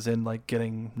influences in like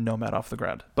getting Nomad off the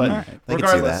ground. But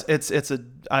regardless,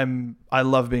 I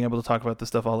love being able to talk about this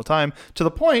stuff all the time, to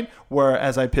the point where,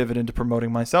 as I pivot into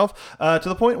promoting myself, to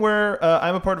the point where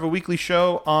I'm a part of a weekly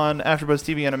show on AfterBuzz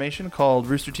TV Animation called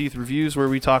Rooster Teeth Reviews, where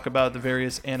we talk about the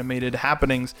various animated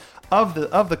happenings of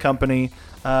the company.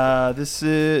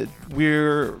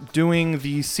 We're doing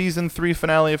the season 3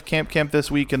 finale of Camp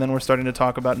this week, and then we're starting to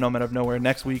talk about Nomad of Nowhere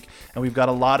next week, and we've got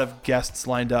a lot of guests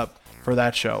lined up for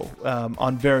that show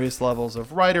on various levels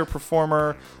of writer,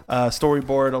 performer,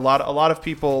 storyboard. A lot of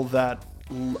people that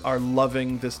are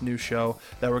loving this new show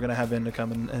that we're going to have in to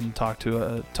come and talk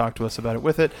to us about it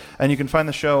with it. And you can find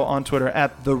the show on Twitter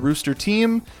at The Rooster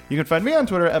Team. You can find me on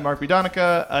Twitter at Mark B.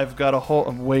 Donica. I've got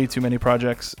way too many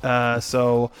projects.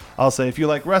 So I'll say, if you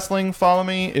like wrestling, follow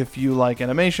me. If you like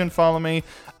animation, follow me.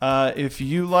 If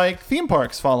you like theme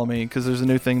parks, follow me, because there's a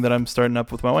new thing that I'm starting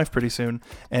up with my wife pretty soon.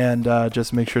 And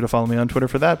just make sure to follow me on Twitter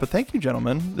for that. But thank you,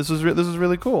 gentlemen. This was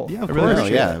really cool. Yeah, of I really course.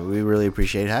 appreciate it. We really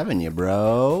appreciate having you,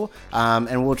 bro.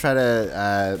 And we'll try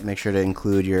to make sure to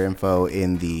include your info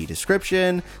in the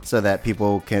description so that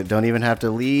people don't even have to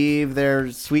leave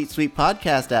their sweet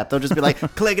podcast app. They'll just be like,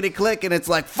 clickety click, and it's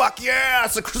like, fuck yeah,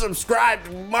 subscribe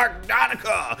to Mark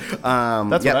Donica.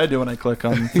 That's what I do when I click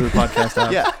on through the podcast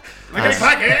app. Yeah.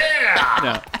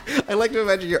 Yeah. I like to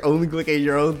imagine you're only clicking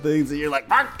your own things and you're like,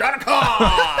 Mark Donica.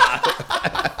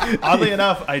 Oddly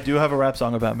enough, I do have a rap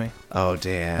song about me. Oh,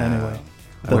 damn. Anyway.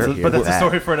 We're But that's a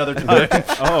story for another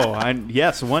time.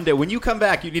 Yes, one day when you come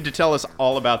back, you need to tell us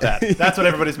all about that. That's what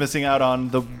everybody's missing out on.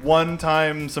 The one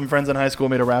time some friends in high school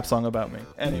made a rap song about me.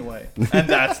 Anyway, and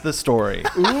that's the story.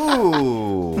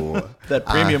 Ooh. That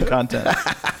premium content.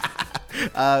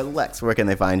 Lex, where can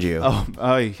they find you?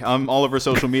 I'm all over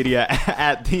social media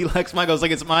at the Lex Michael. It's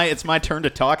like it's my turn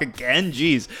to talk again.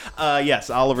 Jeez.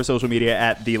 Yes, all over social media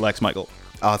at the Lex Michael.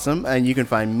 Awesome. And you can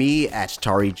find me at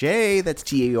TariJ. That's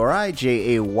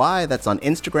TARIJAY. That's on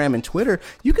Instagram and Twitter.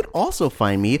 You can also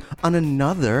find me on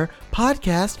another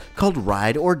podcast called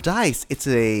Ride or Dice. It's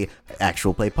a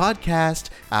actual play podcast.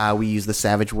 We use the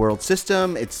Savage World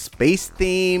system. It's space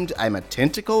themed. I'm a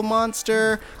tentacle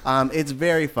monster. It's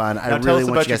very fun. I Now tell really us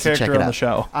want about you guys your to check character it on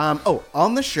out. the show.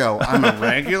 On the show, I'm a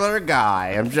regular guy.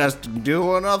 I'm just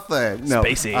doing a thing. No,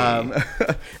 Spacey.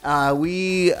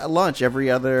 we launch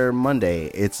every other Monday.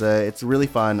 It's really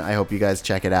fun. I hope you guys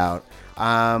check it out.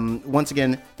 Once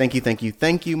again, thank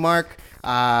you, Mark.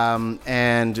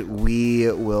 And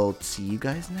we will see you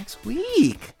guys next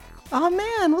week. Oh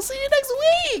man, we'll see you next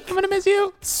week. I'm gonna miss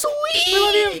you. Sweet. We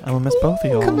love you. I'm gonna miss both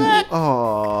of you. Come back.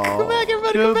 Oh. Come back,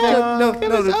 everybody. Come back.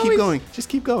 No, keep going. Just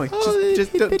keep going.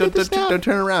 Just don't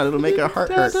turn around. It'll make our heart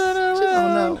hurt.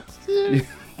 Oh no.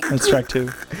 That's track 2.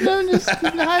 I'm just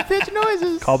high-pitched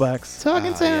noises. Callbacks.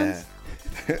 Talking sounds.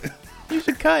 Yeah. You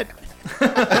should cut.